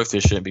even more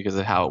efficient because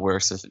of how it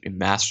works in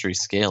mastery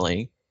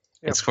scaling.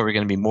 Yep. It's probably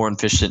going to be more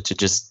efficient to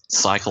just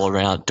cycle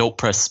around. Don't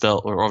press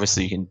spell, or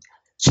obviously you can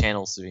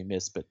channel Soothing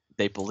Mist, but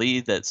they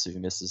believe that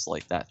Soothing Mist is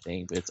like that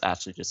thing, but it's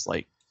actually just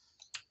like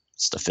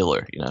just a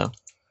filler, Yeah.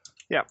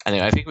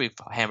 Anyway, I think we've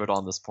hammered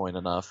on this point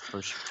enough.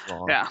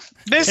 Yeah.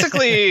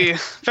 Basically,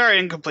 very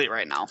incomplete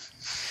right now.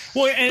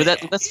 Well,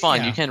 but that's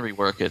fine. Yeah. You can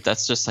rework it.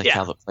 That's just like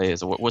how the play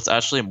is. What's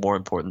actually more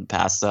important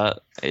past that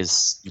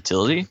is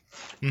utility.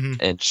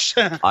 And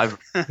I've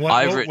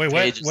what's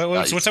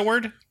that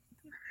word?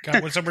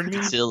 God, what's that word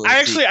mean?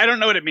 I don't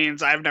know what it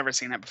means. I've never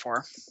seen it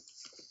before.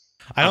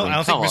 I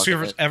don't think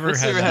Mistweaver ever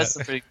has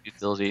some pretty good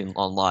utility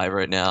on live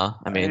right now.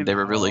 I mean, they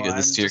were really good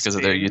this tier because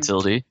of their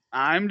utility.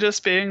 I'm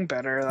just being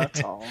better,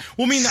 that's all.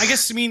 Well,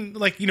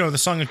 like, the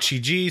Song of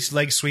Chi-Ji,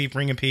 Leg Sweep,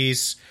 Ring of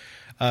Peace,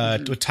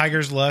 with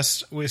Tiger's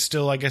Lust was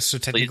still, I guess, so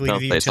technically the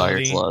utility.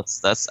 Tiger's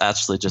Lust. That's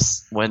actually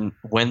just when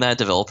that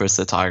developer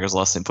said Tiger's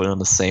Lust and put it in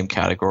the same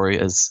category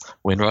as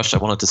Windrush, I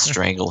wanted to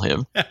strangle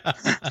him.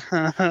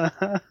 But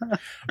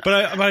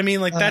I mean,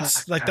 like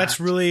that's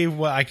really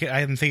what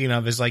I'm thinking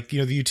of is like the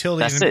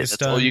utility.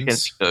 That's all you can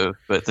do.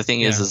 But the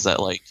thing is that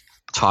like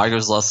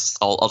Tiger's Lust.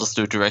 I'll just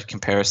do a direct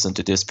comparison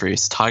to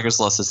Dispriest. Tiger's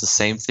Lust is the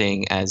same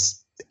thing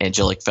as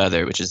Angelic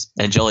Feather, which is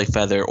Angelic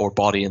Feather or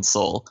Body and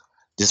Soul.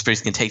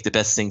 Dispriest can take the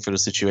best thing for the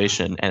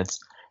situation,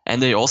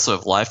 and they also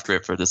have Life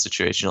Grip for the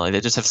situation. Like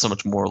they just have so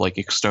much more like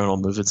external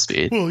movement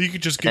speed. Well, you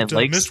could just get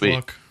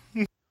Mistwalk.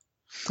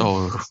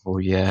 Oh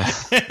yeah,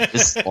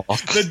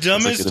 the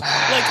dumbest.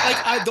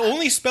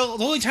 The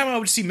only time I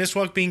would see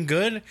Mistwalk being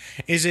good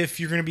is if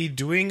you're going to be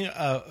doing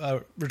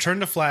a Return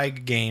to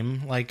Flag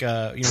game like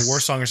War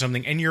Song or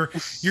something, and you're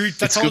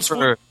that's all it's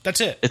for. That's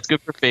it. It's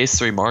good for Phase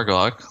 3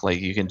 Margok. Like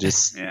you can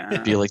just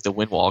be like the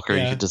Windwalker.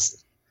 Yeah. You can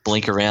just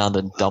blink around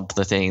and dump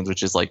the things,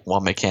 which is like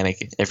one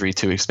mechanic every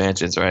 2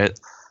 expansions, right?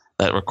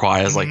 That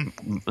requires like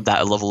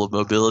that level of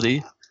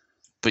mobility.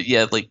 But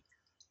yeah, like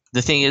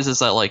the thing is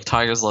that like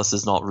Tiger's Lust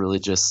is not really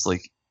just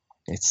like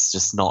it's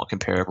just not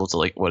comparable to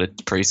like what a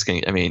priest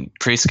can. I mean,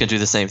 priests can do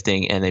the same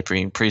thing, and they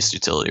bring priest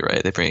utility,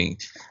 right? They bring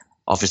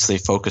obviously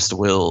focused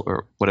will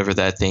or whatever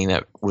that thing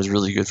that was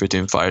really good for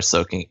doing fire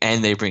soaking,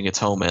 and they bring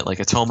atonement. Like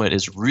atonement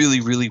is really,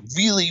 really,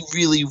 really,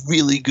 really,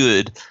 really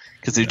good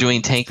because they're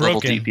doing tank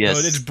level DPS. No,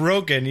 it's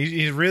broken.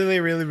 He's really,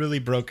 really, really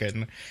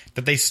broken.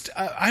 That they,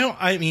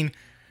 I mean,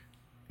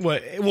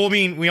 what? Well, I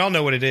mean, we all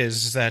know what it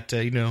is that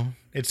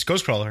it's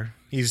Ghostcrawler.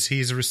 He's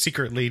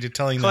secretly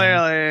telling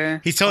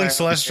them. He's telling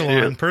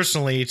Celestial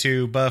personally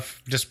to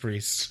buff Disc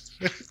Priest.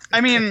 I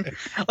mean,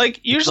 like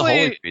usually,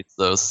 Holy Priest,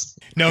 those.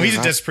 No, he's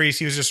a Disc Priest.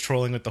 He was just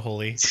trolling with the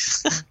Holy.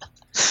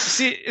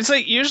 See, it's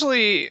like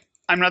usually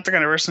I'm not the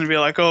kind of person to be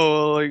like,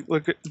 oh,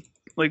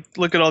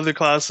 look at all the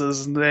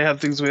classes and they have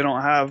things we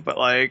don't have. But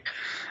like,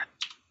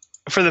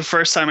 for the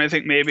first time, I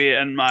think maybe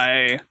in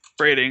my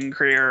raiding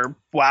career,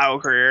 WoW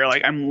career,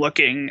 like I'm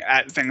looking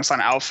at things on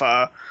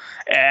Alpha,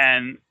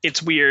 and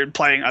it's weird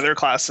playing other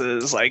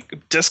classes like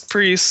Disc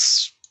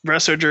Priests,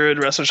 Resto Druid,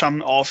 Resto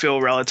Shaman all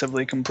feel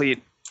relatively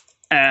complete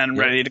and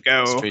ready to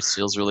go. Space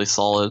feels really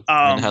solid.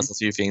 I mean, it has a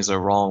few things that are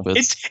wrong, but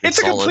it's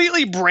a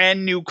completely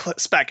brand new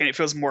spec, and it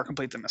feels more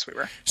complete than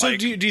Mistweaver. So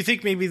do you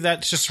think maybe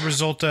that's just a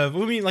result of? I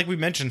mean, like we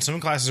mentioned, some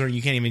classes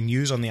you can't even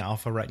use on the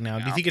alpha right now.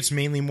 Do you think it's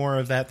mainly more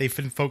of that they've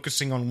been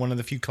focusing on one of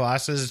the few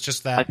classes? It's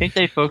just that I think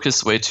they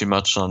focus way too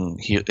much on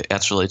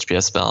actual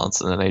HPS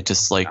balance, and then they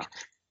just like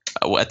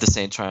at the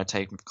same time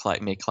trying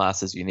to make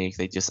classes unique.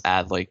 They just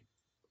add like.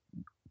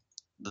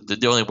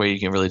 The only way you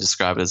can really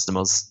describe it is the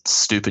most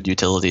stupid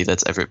utility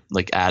that's ever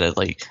like added.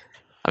 Like,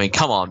 I mean,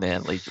 come on,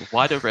 man! Like,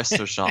 why do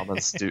Resto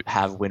Shamans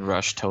have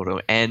Windrush Toto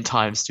and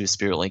 ×2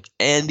 Spirit Link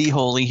and the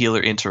Holy Healer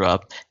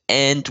Interrupt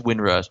and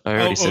Windrush? I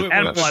already said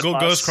Windrush.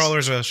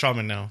 Ghostcrawler's a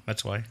shaman now.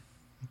 That's why.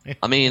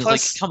 I mean,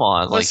 plus, like, come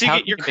on! Like,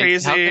 you're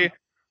crazy. I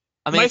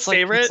mean, my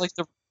favorite. Like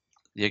the,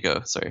 yeah,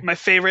 go. Sorry. My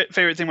favorite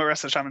thing about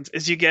Resto Shamans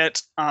is you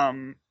get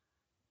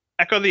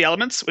Echo the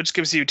Elements, which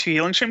gives you 2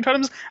 healing stream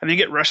totems, and then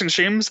you get rushing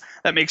streams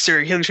that makes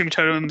your healing stream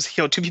totems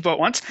heal 2 people at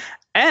once,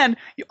 and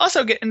you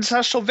also get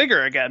Ancestral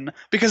Vigor again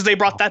because they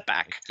brought that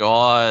back.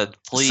 God,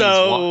 please.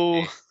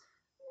 So,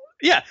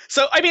 yeah.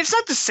 So I mean, it's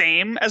not the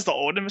same as the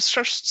old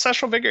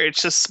Ancestral Vigor.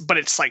 It's just, but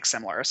it's like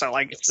similar. So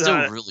like, it's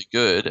still really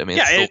good. I mean,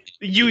 yeah,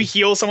 you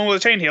heal someone with a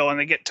chain heal, and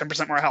they get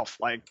 10% more health.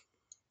 Like,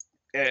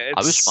 I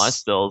wish my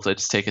spells I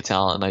just take a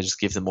talent and I just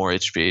give them more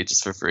HP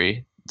just for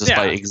free,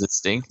 by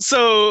existing.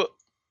 So.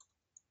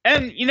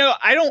 And,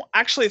 I don't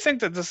actually think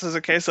that this is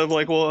a case of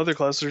like, well, other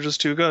classes are just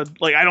too good.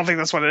 Like, I don't think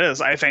that's what it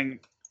is. I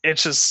think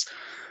it's just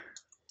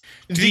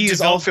these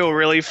all feel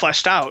really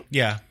fleshed out.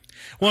 Yeah.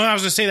 Well, I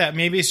was going to say that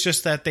maybe it's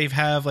just that they've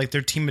have like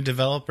their team of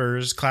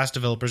developers, class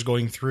developers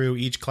going through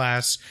each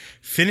class,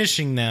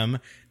 finishing them,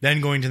 then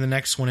going to the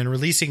next one and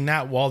releasing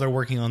that while they're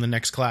working on the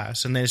next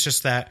class. And then it's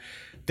just that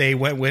they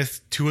went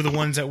with 2 of the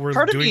ones that were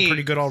doing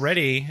pretty good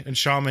already, and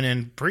Shaman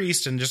and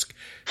Priest, and just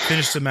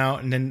finished them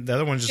out, and then the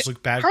other ones just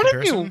look bad. Part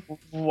of me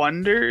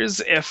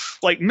wonders if,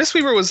 like,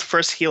 Mistweaver was the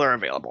first healer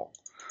available.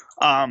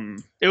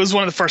 It was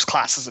one of the first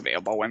classes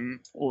available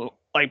when,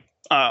 like,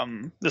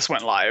 this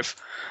went live,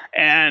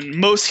 and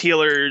most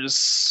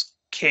healers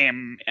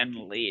came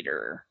in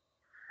later.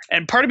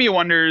 And part of me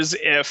wonders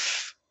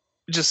if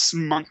just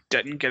Monk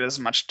didn't get as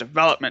much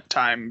development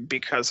time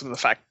because of the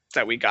fact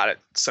that we got it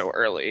so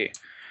early.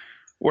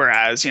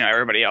 Whereas,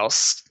 everybody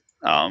else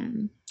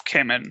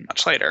came in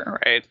much later,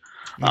 right?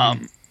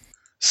 Mm-hmm.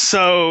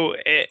 So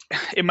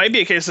it might be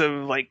a case of,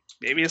 like,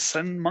 maybe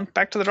send Monk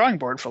back to the drawing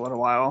board for a little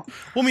while.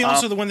 Well, I mean,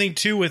 also the one thing,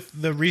 too, with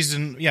the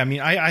reason... Yeah, I mean,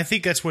 I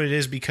think that's what it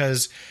is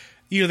because,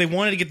 they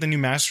wanted to get the new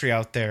mastery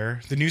out there,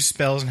 the new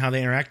spells and how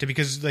they interacted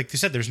because, like they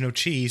said, there's no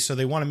chi, so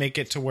they want to make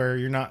it to where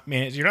you're not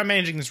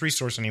managing this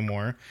resource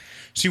anymore.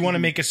 So you want to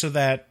make it so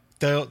that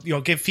they'll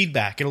give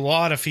feedback, get a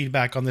lot of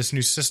feedback on this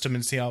new system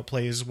and see how it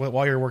plays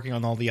while you're working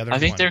on all the other ones.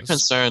 I think their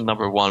concern,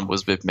 number one,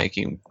 was with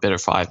making better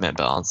 5-man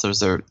balance. That was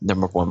their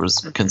number one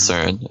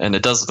concern. And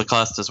the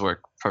class does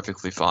work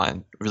perfectly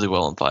fine, really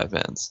well in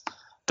 5-mans.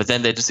 But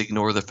then they just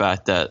ignore the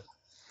fact that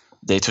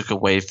they took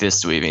away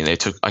fist weaving.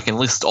 I can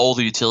list all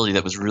the utility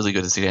that was really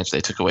good at Siege.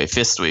 They took away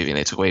fist weaving.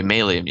 They took away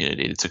melee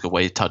immunity. They took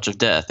away touch of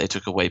death. They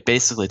took away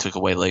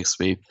leg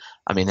sweep.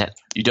 I mean,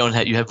 you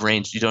have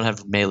range. You don't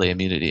have melee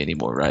immunity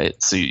anymore, right?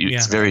 So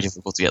it's very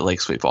difficult to get leg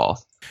sweep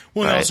off.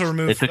 Well, right? They also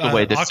removed. They took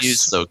away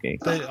diffuse soaking.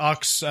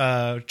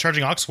 The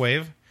charging Ox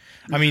Wave.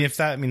 I mean,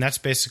 that's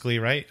basically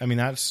right. I mean,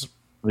 that's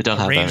we don't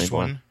have that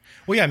anymore. One.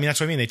 Well, yeah, I mean that's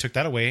what I mean. They took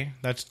that away.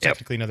 That's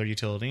technically another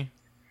utility.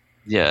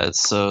 Yeah,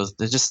 so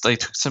they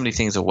took so many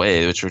things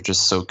away, which were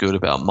just so good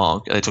about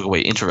Monk. They took away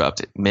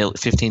interrupt,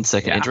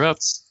 15-second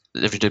interrupts.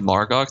 If you did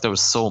Margok, that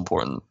was so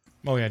important.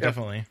 Oh yeah,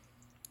 definitely.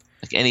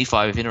 Like any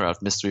 5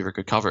 interrupt, Mistweaver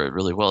could cover it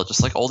really well.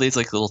 Just like all these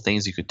like little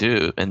things you could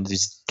do, and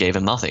just gave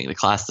him nothing. The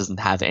class doesn't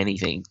have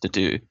anything to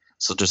do.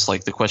 So just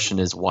like the question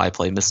is, why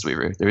play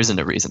Mistweaver? There isn't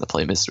a reason to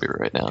play Mistweaver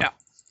right now. Yeah.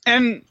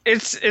 And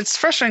it's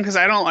frustrating because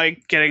I don't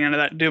like getting into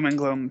that doom and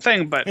gloom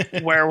thing, but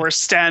where we're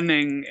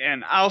standing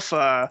in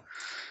Alpha,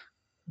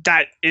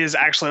 that is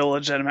actually a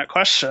legitimate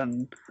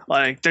question.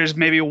 Like, there's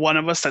maybe one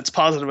of us that's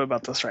positive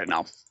about this right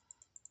now,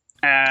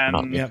 I'm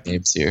not and making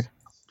names here.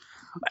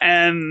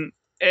 and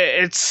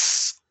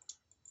it's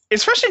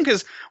frustrating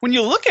because when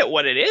you look at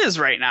what it is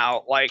right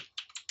now, like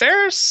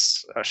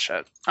there's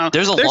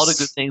There's a lot of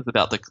good things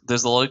about the.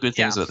 There's a lot of good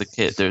things Yeah. about the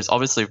kit. There's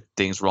obviously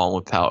things wrong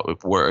with how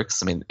it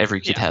works. I mean,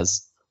 every kit Yeah.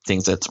 has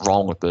things that's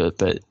wrong with it,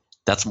 but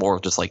that's more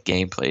of just like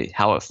gameplay.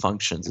 How it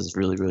functions is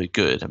really, really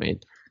good. I mean,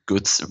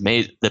 Good's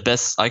made the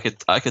best. I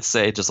could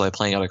say just like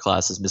playing out of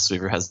classes,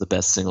 Mistweaver has the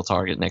best single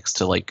target next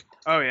to like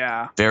Oh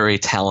yeah, very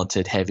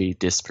talented heavy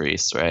Disc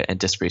Priest, right? And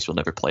Disc Priest will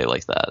never play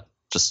like that.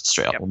 Just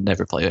straight up, Yep. will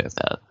never play like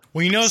that.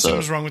 Well, you know So-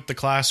 something's wrong with the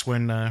class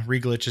when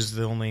Reglitch is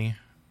the only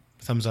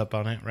thumbs up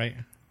on it, right?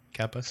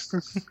 Kappa.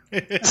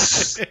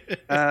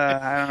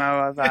 I don't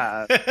know about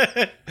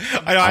that.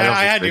 I know. I don't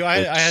I had think to.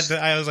 Reglitch- I had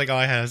to. I was like, oh,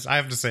 I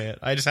have to say it.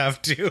 I just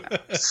have to.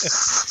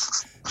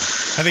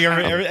 I think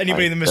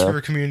anybody in the Like,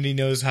 Mistweaver community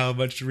knows how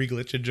much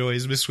Reglitch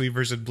enjoys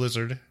Mistweavers and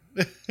Blizzard.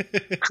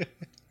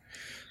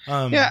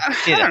 Yeah,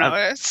 I don't know.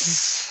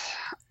 It's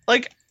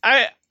like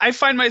I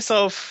find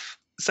myself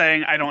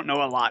saying I don't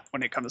know a lot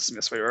when it comes to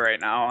Mistweaver right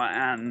now,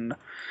 and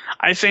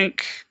I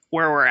think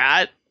where we're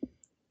at,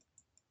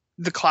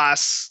 the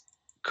class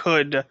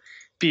could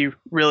be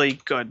really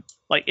good.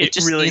 Like it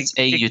just really needs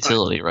a it could.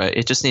 utility, right?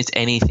 It just needs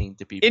anything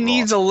to be. It brought.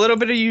 needs a little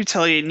bit of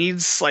utility. It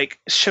needs like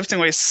shifting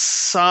away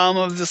some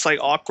of this like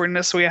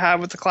awkwardness we have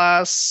with the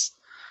class.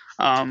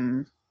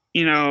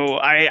 You know,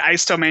 I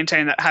still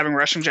maintain that having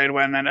Rushing Jade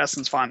win and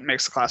Essence Font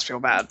makes the class feel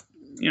bad.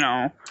 You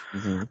know,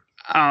 Mhm.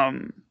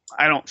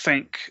 I don't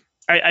think.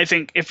 I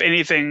think if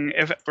anything,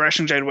 if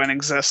Rushing Jade win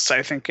exists,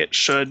 I think it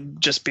should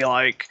just be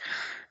like.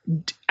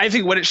 I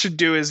think what it should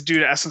do is do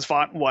to Essence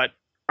Font what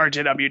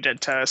RJW did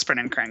to Sprint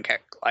and Crane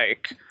Kick,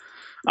 like,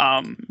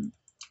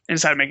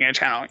 instead of making a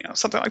channel, you know,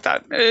 something like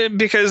that,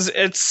 because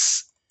it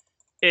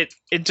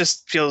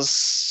just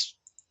feels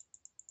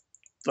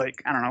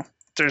like, I don't know.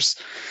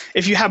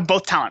 If you have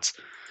both talents,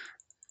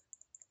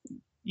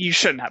 you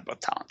shouldn't have both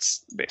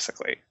talents,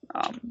 basically.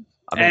 I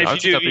and mean,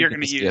 if you do, RGW you're can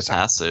going to just be a use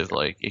passive.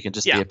 Like it can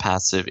just Yeah. be a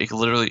passive. It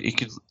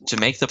could to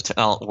make the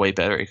talent way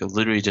better. It could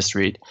literally just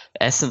read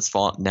Essence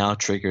Font now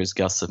triggers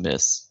Gust of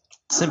Mist.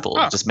 Simple.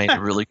 Oh, It just made it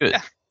really good.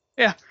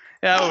 Yeah,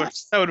 that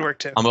would work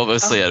too. I'm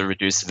obviously at a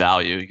reduced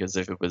value because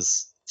if it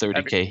was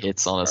 30k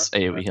hits on us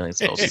AoE healing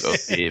spells, you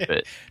OP.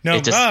 But No,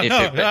 it just- if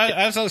it-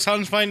 that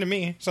sounds fine to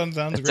me. Sounds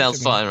it great sounds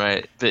to me. fine,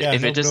 right? But Yeah,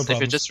 if no it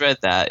problems. just read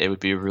that, it would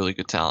be a really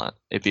good talent.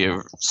 It'd be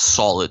a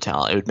solid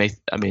talent. It would make.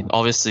 I mean,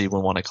 obviously,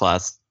 when one a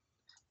class,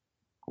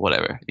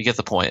 whatever. You get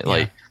the point. Yeah.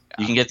 Like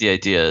you can get the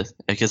idea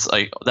because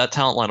like that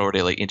talent line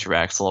already like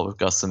interacts a lot with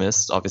Gust of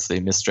Mist. Obviously,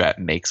 Misttrap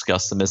makes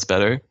Gust of Mist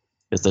better.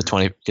 Is the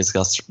 20 because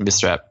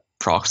Misttrap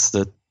procs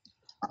the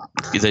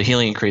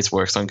healing increase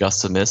works on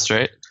Gust of Mist,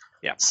 right?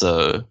 Yeah.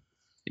 So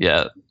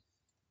yeah,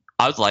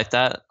 I would like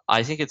that.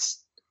 I think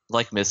it's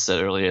like Mist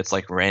said earlier. It's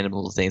like random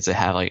little things that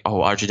have like, oh,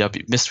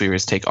 RGW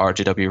Mistweavers take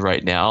RGW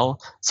right now.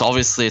 So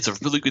obviously, it's a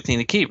really good thing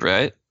to keep,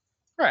 right?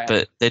 Right.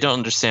 But they don't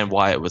understand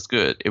why it was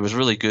good. It was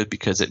really good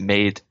because it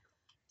made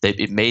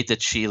the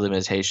chi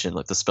limitation,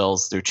 like the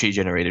spells through chi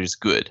generators,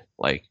 good.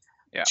 Like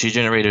Yeah. chi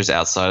generators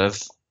outside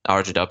of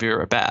RGW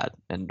are bad,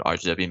 and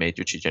RGW made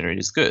your chi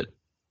generators good.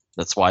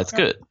 That's why it's Yeah.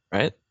 good,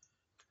 right?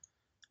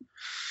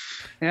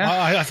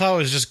 yeah. I thought it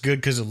was just good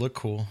because it looked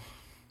cool.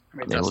 I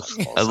mean, It that's looks,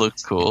 cool. it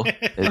looks cool.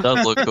 It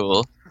does look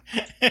cool.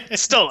 It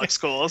still looks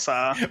cool. So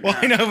Well,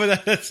 I know,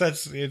 but that's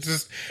it's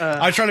just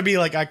I try to be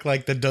like act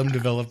like the dumb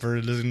developer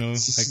that doesn't know, like,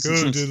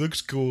 oh, it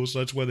looks cool, so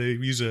that's why they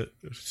use it.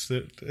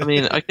 I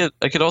mean, I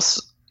could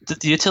also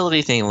the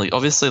utility thing. Like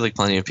obviously, like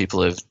plenty of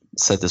people have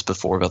said this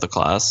before about the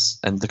class,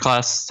 and the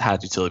class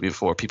had utility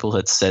before. People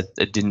had said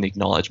it didn't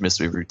acknowledge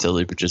Mistweaver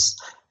utility, but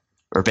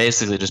or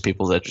basically just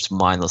people that just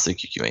mindlessly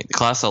QQing. The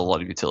class had a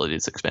lot of utility.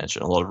 Its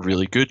expansion, a lot of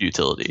really good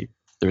utility.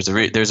 There's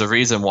a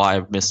reason why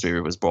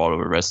Mistweaver was brought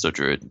over Resto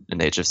Druid in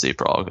HFC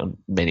Prog on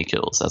many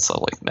kills. That's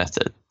all like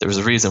method. There was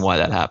a reason why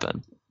that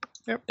happened.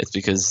 Yep. It's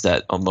because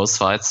that on most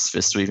fights,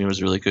 Fist Weaving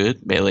was really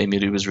good. Melee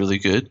Melee was really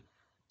good.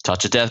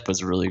 Touch of Death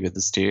was really good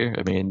this tier.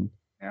 I mean,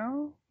 you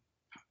know,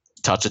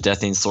 Touch of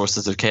Death in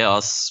Sources of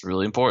Chaos,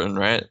 really important,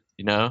 right?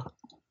 You know?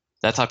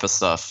 That type of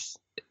stuff.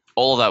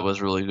 All of that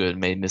was really good,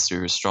 made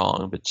Mistweaver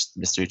strong, but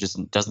Mistweaver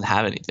just doesn't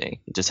have anything.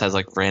 It just has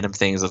like random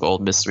things of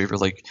old Mistweaver,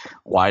 like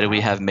why do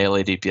we have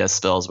melee DPS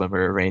spells when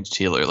we're a ranged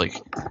healer? Like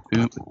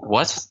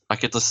what? I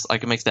could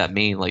make that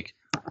mean, like,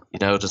 you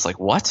know, just like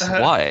what?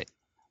 Why?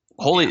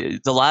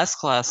 The last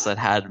class that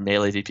had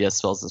melee DPS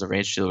spells as a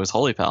ranged healer was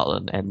Holy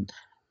Paladin, and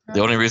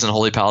the only reason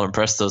Holy Paladin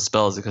pressed those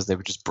spells is because they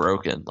were just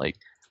broken. Like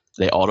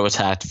they auto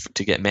attacked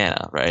to get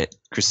mana, right?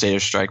 Crusader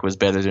Strike was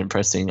better than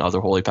pressing other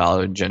Holy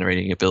Paladin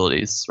generating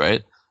abilities,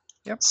 right?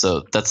 Yep.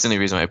 So that's the only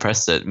reason I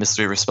pressed it.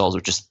 Mistweaver spells are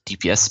just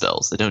DPS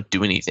spells. They don't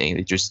do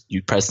anything.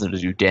 You press them to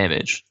do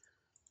damage.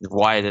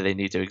 Why do they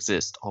need to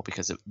exist? Oh,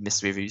 because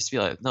Mistweaver used to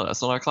be like, no,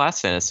 that's not our class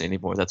fantasy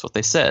anymore. That's what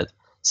they said.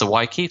 So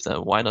why keep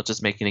them? Why not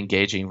just make an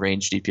engaging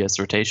range DPS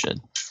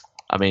rotation?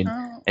 I mean,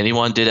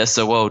 anyone did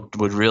SOO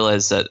would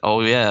realize that,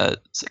 oh yeah,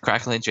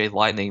 Crackling Jade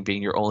Lightning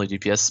being your only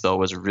DPS spell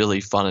was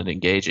really fun and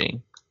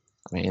engaging.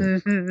 I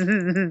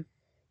mean,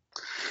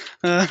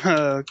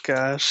 Oh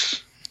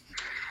gosh.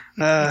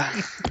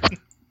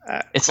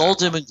 it's all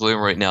doom and gloom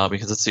right now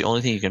because it's the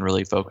only thing you can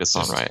really focus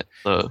on, right?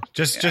 So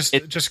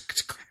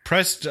Just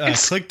press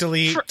click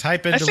delete,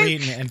 type in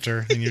delete, and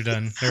enter, and you're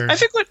done. I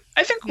think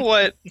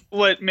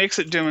what makes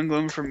it doom and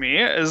gloom for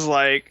me is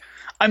like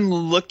I'm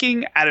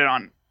looking at it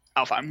on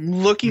Alpha. I'm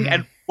looking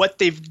at what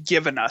they've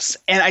given us,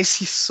 and I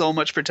see so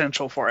much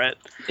potential for it.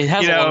 It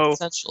has a lot of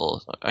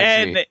potential,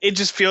 and it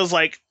just feels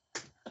like.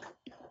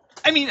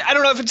 I mean, I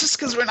don't know if it's just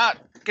because we're not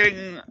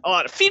getting a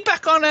lot of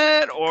feedback on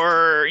it,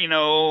 or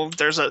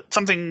there's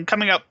something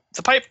coming up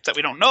the pipe that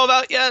we don't know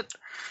about yet.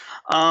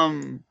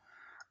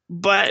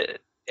 But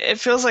it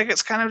feels like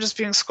it's kind of just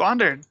being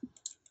squandered.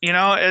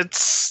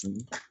 It's.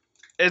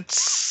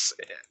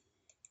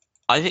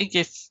 I think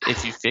if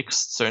you fix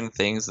certain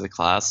things in the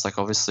class, like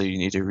obviously you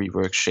need to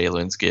rework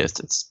Shaylun's gift.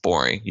 It's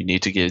boring. You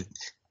need to give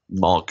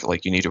Monk,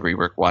 like you need to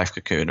rework Wife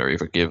Cocoon, or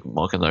either give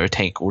Monk another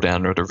tank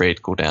cooldown or the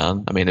raid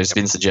cooldown. I mean, there's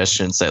been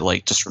suggestions that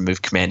like just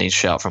remove Commanding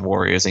Shout from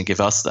Warriors and give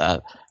us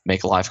that.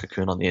 Make Life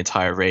Cocoon on the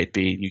entire raid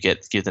be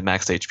give them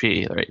max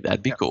HP. Right?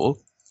 That'd be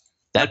cool.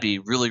 That'd be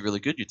really, really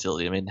good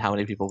utility. I mean, how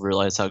many people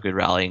realize how good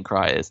Rallying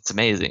Cry is? It's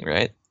amazing,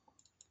 right?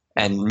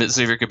 And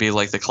Mistweaver could be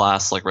like the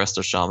class like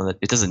Resto Shaman that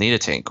it doesn't need a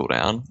tank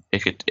cooldown.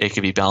 It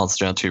could be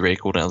balanced around 2 raid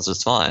cooldowns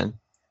just fine.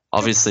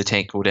 Obviously,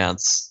 tank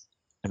cooldowns.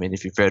 I mean,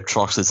 if you've read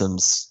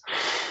Troxism's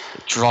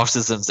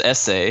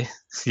essay,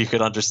 you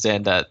could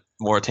understand that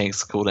more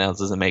tanks cooldowns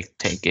doesn't make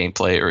tank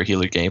gameplay or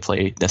healer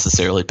gameplay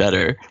necessarily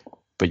better,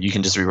 but you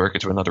can just rework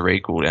it to another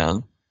raid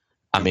cooldown.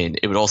 I mean,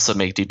 it would also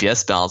make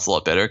DPS balance a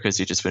lot better because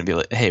you just wouldn't be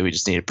like, hey, we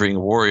just need to bring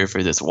a warrior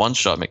for this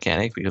one-shot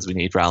mechanic because we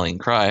need Rallying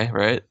Cry,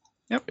 right?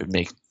 Yep.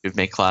 It would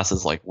make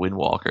classes like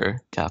Windwalker,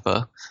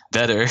 Kappa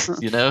better,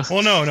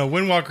 Well, no,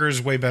 Windwalker is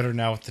way better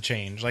now with the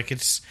change. Like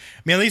at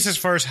least as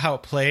far as how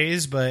it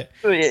plays, but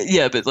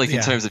yeah, but like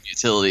in terms of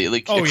utility,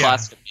 like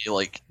class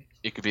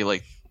could be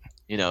like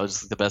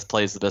just the best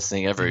play is the best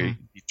thing ever.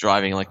 Mm-hmm. You're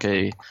driving like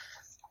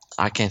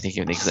I can't think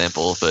of an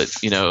example, but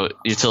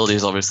utility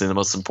is obviously the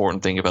most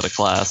important thing about a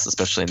class,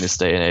 especially in this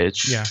day and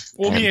age. Yeah,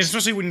 well,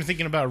 especially when you're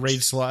thinking about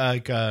raid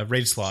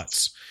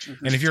slots.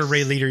 Mm-hmm. And if you're a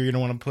raid leader, you're going to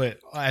want to put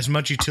as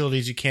much utility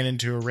as you can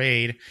into a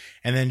raid,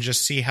 and then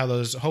just see how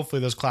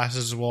hopefully those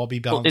classes will all be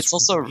balanced. Well,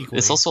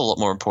 it's also a lot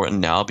more important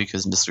now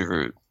because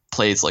Mistweaver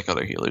plays like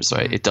other healers,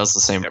 right? Mm-hmm. It does the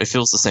same. It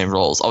fills the same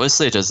roles.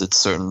 Obviously, it does its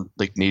certain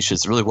like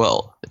niches really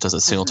well. It does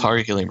its single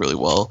target healing really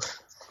well.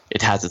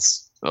 It has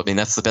its. I mean,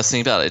 that's the best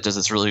thing about it. It does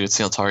its really good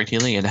single target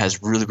healing and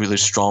has really, really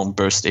strong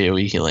burst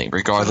AoE healing,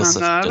 regardless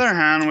of... On the other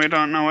hand, we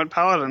don't know what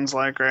Paladin's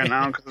like right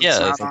now.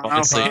 Yeah,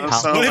 obviously.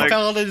 What if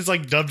Paladin is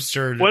like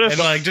dumpstered and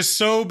like just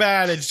so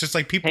bad? It's just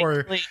like people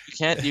are...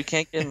 You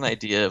can't get an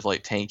idea of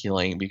like tank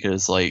healing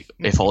because like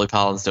if Holy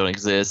Paladins don't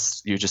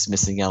exist, you're just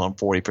missing out on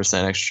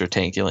 40% extra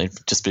tank healing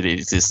just by the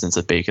existence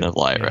of Beacon of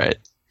Light, right?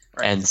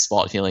 And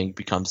spot healing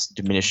becomes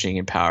diminishing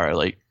in power.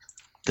 Like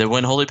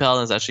when Holy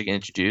Paladins actually get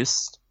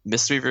introduced,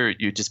 Mistweaver,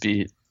 you'd just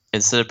be,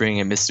 instead of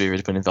bringing a Mistweaver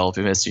to put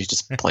Enveloping Mist, you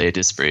just play a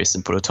Disbrace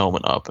and put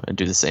Atonement up and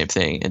do the same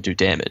thing and do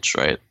damage,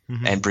 right?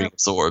 Mm-hmm. And bring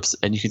Absorbs,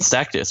 and you can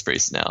stack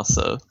Disbrace now,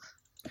 so...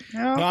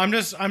 Yeah. Well,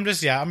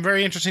 I'm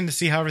very interested to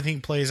see how everything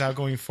plays out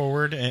going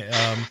forward,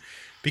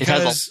 because... It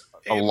has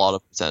a lot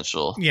of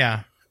potential.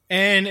 Yeah.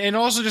 And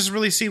also just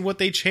really see what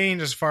they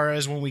change as far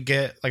as when we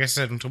get, like I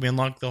said, until we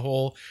unlock the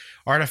whole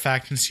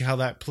artifact and see how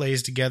that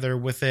plays together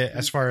with it,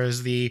 as far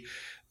as the...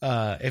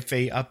 if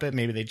they up it,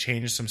 maybe they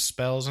change some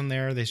spells in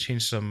there. They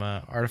change some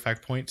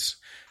artifact points.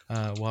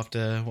 We'll have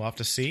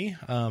to see.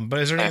 But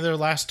is there any other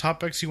last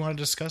topics you want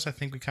to discuss? I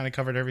think we kind of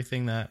covered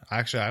everything that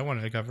actually I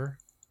wanted to cover.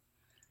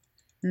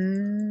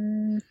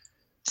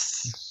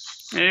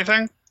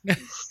 Anything?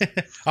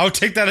 I'll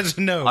take that as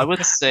a no. I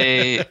would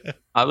say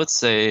I would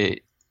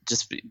say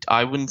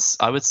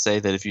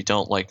that if you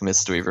don't like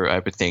Mistweaver, I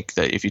would think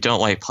that if you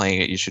don't like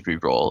playing it, you should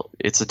re-roll.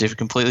 It's a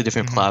completely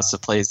different class.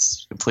 It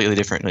plays completely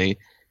differently.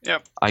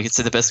 Yep. I could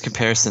say the best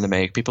comparison to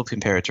make, people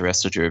compare it to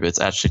Resto Druid, but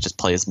it actually just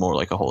plays more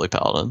like a Holy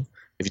Paladin.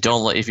 If you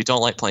don't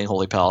like playing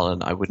Holy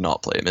Paladin, I would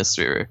not play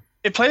Mistweaver.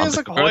 It plays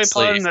like a Holy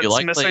Paladin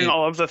that's missing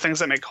all of the things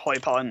that make Holy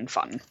Paladin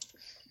fun.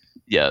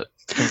 Yeah.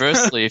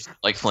 Conversely, if you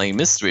like playing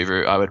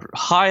Mistweaver, I would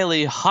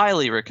highly,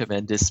 highly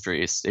recommend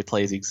Disbrace. It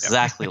plays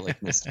exactly like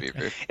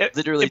Mistweaver.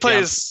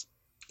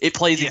 It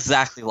plays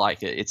exactly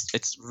like it.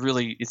 It's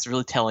really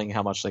telling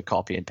how much they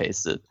copy and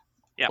paste it.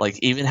 Yep. Like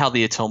even how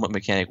the atonement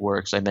mechanic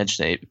works, I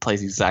mentioned it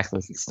plays exactly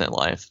like Extend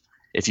Life.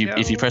 If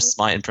you press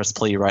Smite and press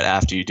Plea right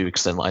after, you do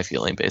Extend Life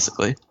healing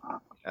basically.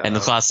 And the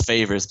class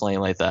favors playing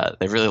like that.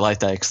 They really like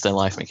that Extend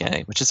Life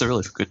mechanic, which is a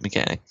really good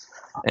mechanic.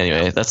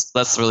 Anyway,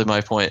 that's really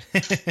my point.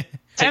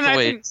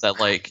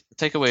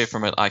 Takeaway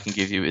from it I can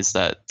give you is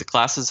that the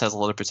classes has a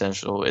lot of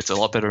potential. It's a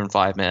lot better in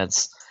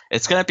 5-mans.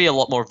 It's going to be a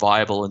lot more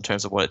viable in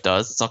terms of what it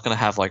does. It's not going to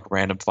have like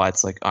random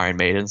fights like Iron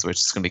Maidens, which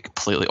is going to be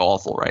completely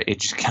awful, right? You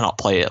just cannot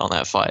play it on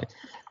that fight.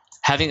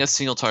 having a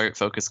single target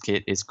focus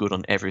kit is good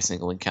on every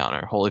single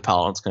encounter. Holy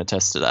Paladin's going to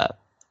attest to that.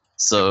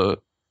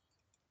 So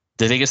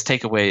the biggest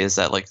takeaway is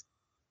that like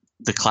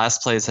the class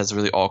plays has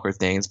really awkward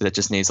things, but it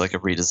just needs like a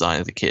redesign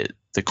of the kit.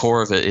 The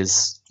core of it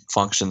is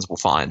functions will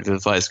fine.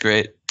 Vivify is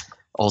great.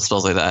 All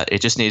spells like that.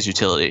 It just needs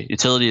utility.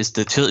 Utility is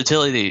the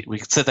utility. We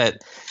could say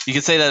that. You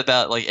could say that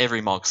about like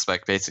every monk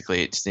spec.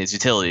 Basically, it just needs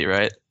utility,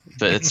 right?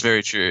 But it's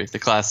very true. The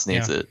class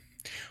needs it.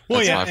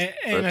 Well,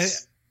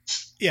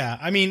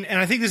 I mean, and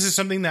I think this is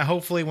something that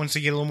hopefully once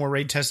they get a little more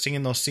raid testing,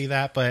 and they'll see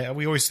that. But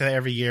we always say that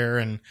every year,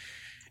 and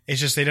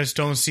it's just they just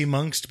don't see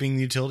monks being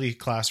the utility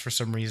class for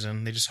some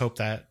reason. They just hope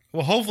that.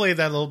 Well, hopefully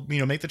that'll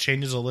make the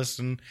changes. They'll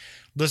listen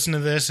to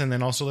this, and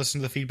then also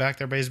listen to the feedback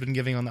that everybody's been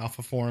giving on the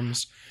alpha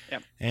forums.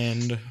 Yep.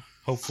 And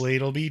hopefully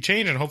it'll be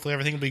changed, and hopefully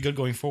everything will be good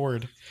going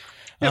forward.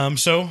 Yep.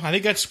 So I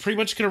think that's pretty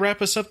much going to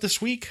wrap us up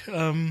this week.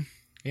 I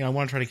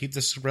want to try to keep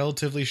this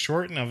relatively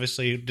short, and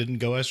obviously it didn't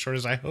go as short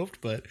as I hoped,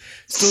 but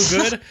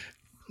still good.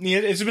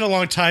 It's been a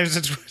long time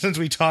since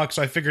we talked,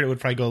 so I figured it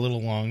would probably go a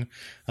little long,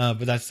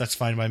 but that's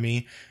fine by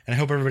me. And I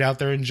hope everybody out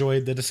there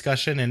enjoyed the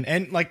discussion.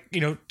 And like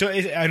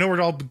I know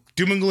we're all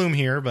doom and gloom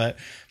here, but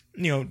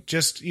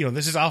this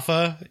is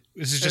alpha.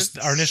 This is just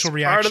our initial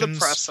reactions. Part of the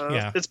process.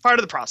 Yeah, it's part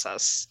of the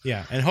process.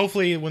 Yeah, and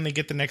hopefully when they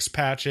get the next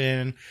patch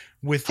in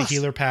with the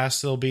healer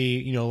pass, there'll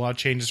be a lot of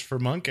changes for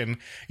monk, and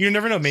you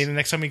never know. Maybe the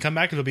next time we come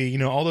back, it'll be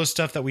all those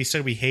stuff that we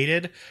said we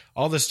hated,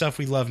 all the stuff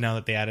we love now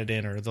that they added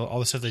in, or all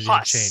the stuff they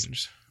didn't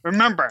change.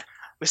 Remember,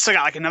 we still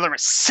got like another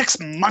 6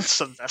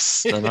 months of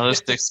this. Another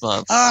 6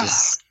 months. Oh,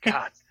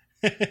 God.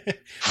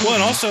 Well,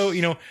 and also,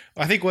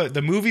 I think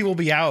the movie will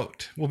be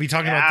out. We'll be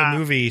talking about the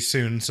movie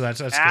soon, so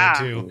that's good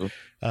too.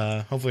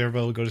 Hopefully,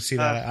 everybody will go to see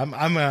that.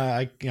 I'm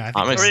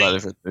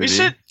excited for the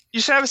movie. You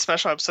should have a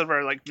special episode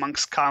where like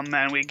monks come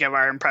and we give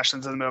our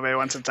impressions of the movie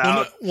once it's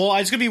out. Well,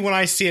 it's gonna be when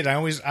I see it. I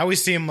always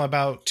see them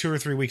about 2 or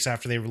 3 weeks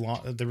after they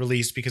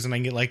release, because then I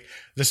can get like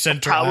the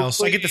center aisle.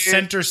 So I get the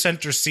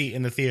center seat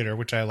in the theater,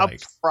 which I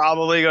like. I'll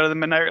probably go to the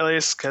midnight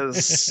release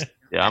because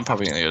yeah, I'm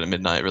probably gonna go to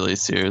midnight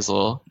release here as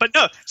well. But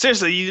no,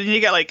 seriously,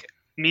 you get like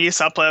me,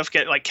 Suplift,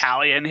 get like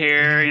Callie in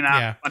here.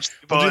 A bunch of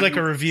people. We'll do like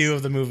a review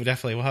of the movie.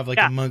 Definitely, we'll have like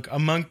a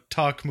monk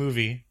talk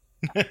movie.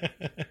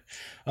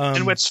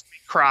 In which we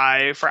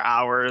cry for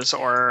hours,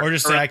 or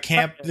just say I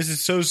can't. This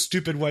is so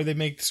stupid. Why they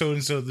make so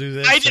and so do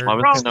this? Why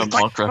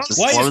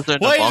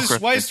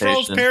is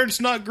Thrall's parents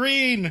not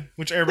green?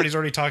 Which everybody's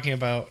already talking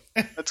about.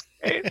 That's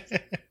great.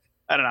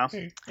 I don't know.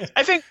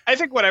 I think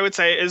what I would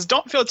say is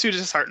don't feel too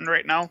disheartened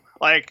right now.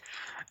 Like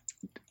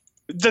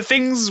the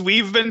things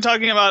we've been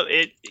talking about,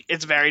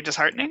 it's very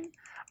disheartening,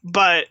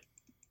 but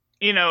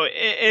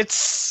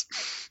it's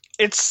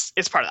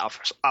part of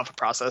the alpha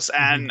process.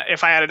 And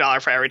if I had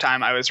 $1 for every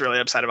time I was really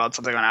upset about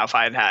something on alpha,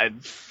 I'd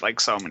had like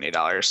so many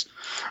dollars.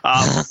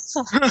 I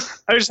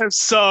just have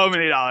so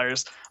many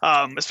dollars.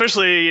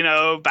 Especially,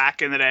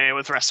 back in the day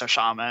with Resto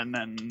Shaman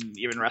and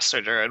even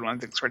Resto Druid when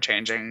things were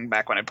changing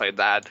back when I played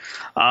that.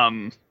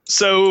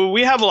 So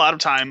we have a lot of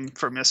time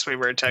for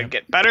Mistweaver to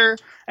get better.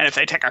 And if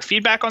they take our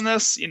feedback on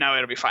this,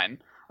 it'll be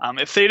fine.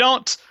 If they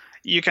don't,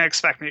 you can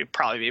expect me to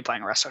probably be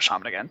playing Resto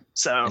Shaman again.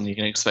 And you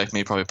can expect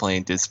me probably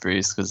playing Diz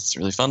Priest because it's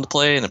really fun to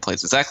play and it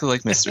plays exactly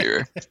like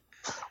Mistweaver.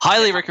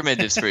 Highly recommend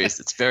Diz Priest.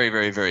 It's very,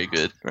 very, very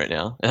good right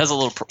now. It has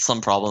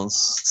some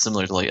problems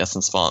similar to like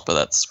Essence Font, but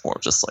that's more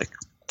just like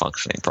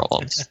functioning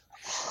problems.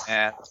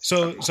 Yeah.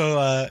 So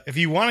if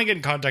you want to get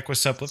in contact with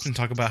Suplift and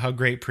talk about how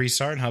great priests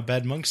are and how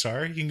bad monks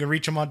are, you can go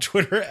reach him on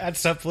Twitter at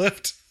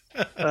Suplift.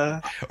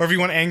 Or if you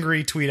want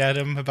angry, tweet at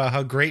him about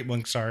how great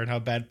monks are and how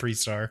bad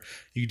priests are,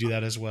 you can do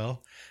that as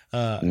well.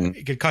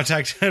 You can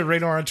contact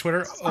Raynor on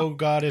Twitter. Oh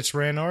God, it's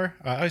Raynor.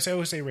 I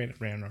always say Raynor.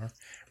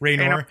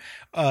 Raynor.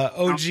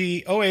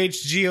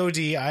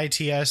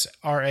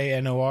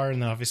 OGODITSRANOR,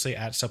 and then obviously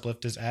at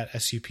Suplift is at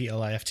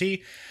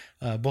SUPLIFT.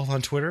 Both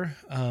on Twitter.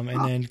 And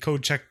then go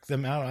check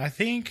them out. I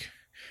think.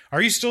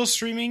 Are you still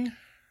streaming,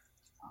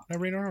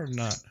 Raynor, or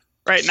not?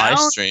 Right now,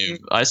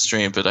 I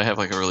stream, but I have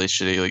like a really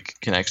shitty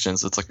connection,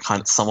 so it's like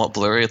kind of somewhat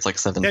blurry. It's like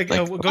 7. Yeah,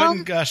 go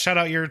ahead and shout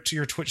out your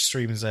Twitch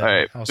streams. All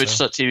right,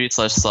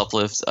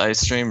 twitch.tv/Suplift. I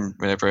stream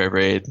whenever I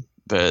raid,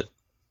 but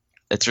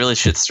it's really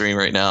shit stream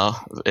right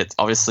now. It's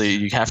obviously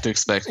you have to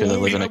expect because I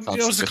live in a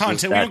constant. It's the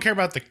content. We don't care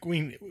about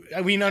we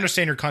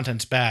understand your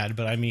content's bad,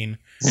 but I mean.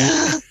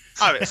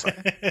 Obviously.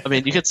 I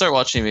mean, you could start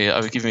watching me.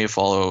 I would give me a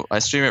follow. I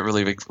stream at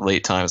really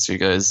late times for you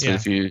guys. But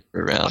if you're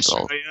around,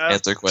 I'll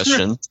answer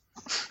questions.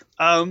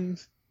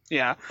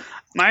 Yeah.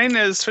 Mine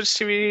is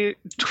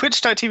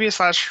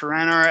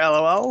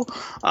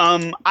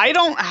twitch.tv/RanorLOL. I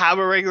don't have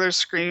a regular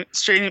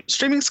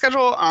streaming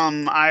schedule.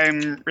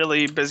 I'm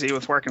really busy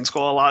with work and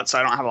school a lot, so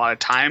I don't have a lot of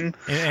time.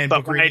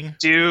 But when I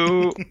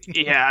do,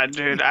 yeah,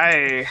 dude,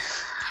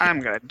 I'm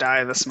gonna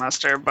die this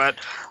semester. But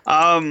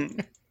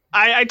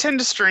I tend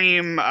to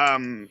stream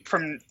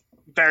from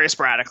very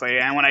sporadically,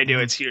 and when I do,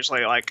 it's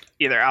usually like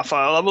either alpha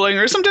leveling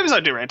or sometimes I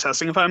do raid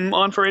testing if I'm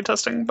on for raid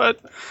testing. But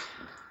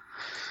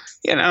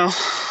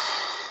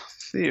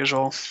The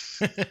usual.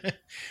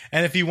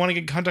 And if you want to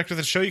get in contact with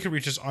the show, you can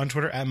reach us on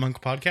Twitter at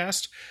Monk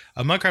Podcast.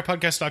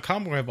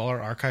 Monkcrypodcast.com, where we have all our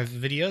archived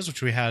videos,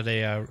 which we had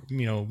a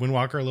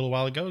Windwalker a little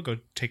while ago. Go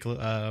take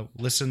a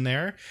listen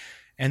there.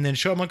 And then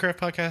show at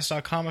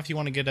monkcrypodcast.com if you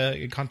want to get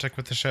in contact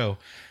with the show.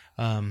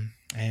 And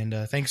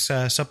thanks,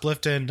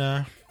 Suplift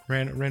and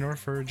Raynor,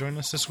 for joining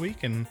us this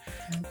week. And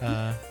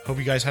hope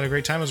you guys had a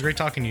great time. It was great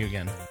talking to you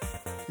again.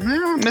 Yeah,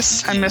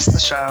 I missed the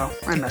show.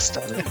 I missed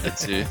it. Me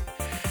too.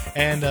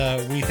 And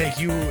we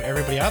thank you,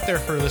 everybody out there,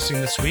 for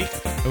listening this week.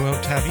 And we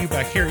hope to have you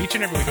back here each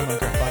and every week on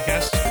Minecraft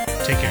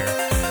Podcast. Take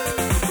care.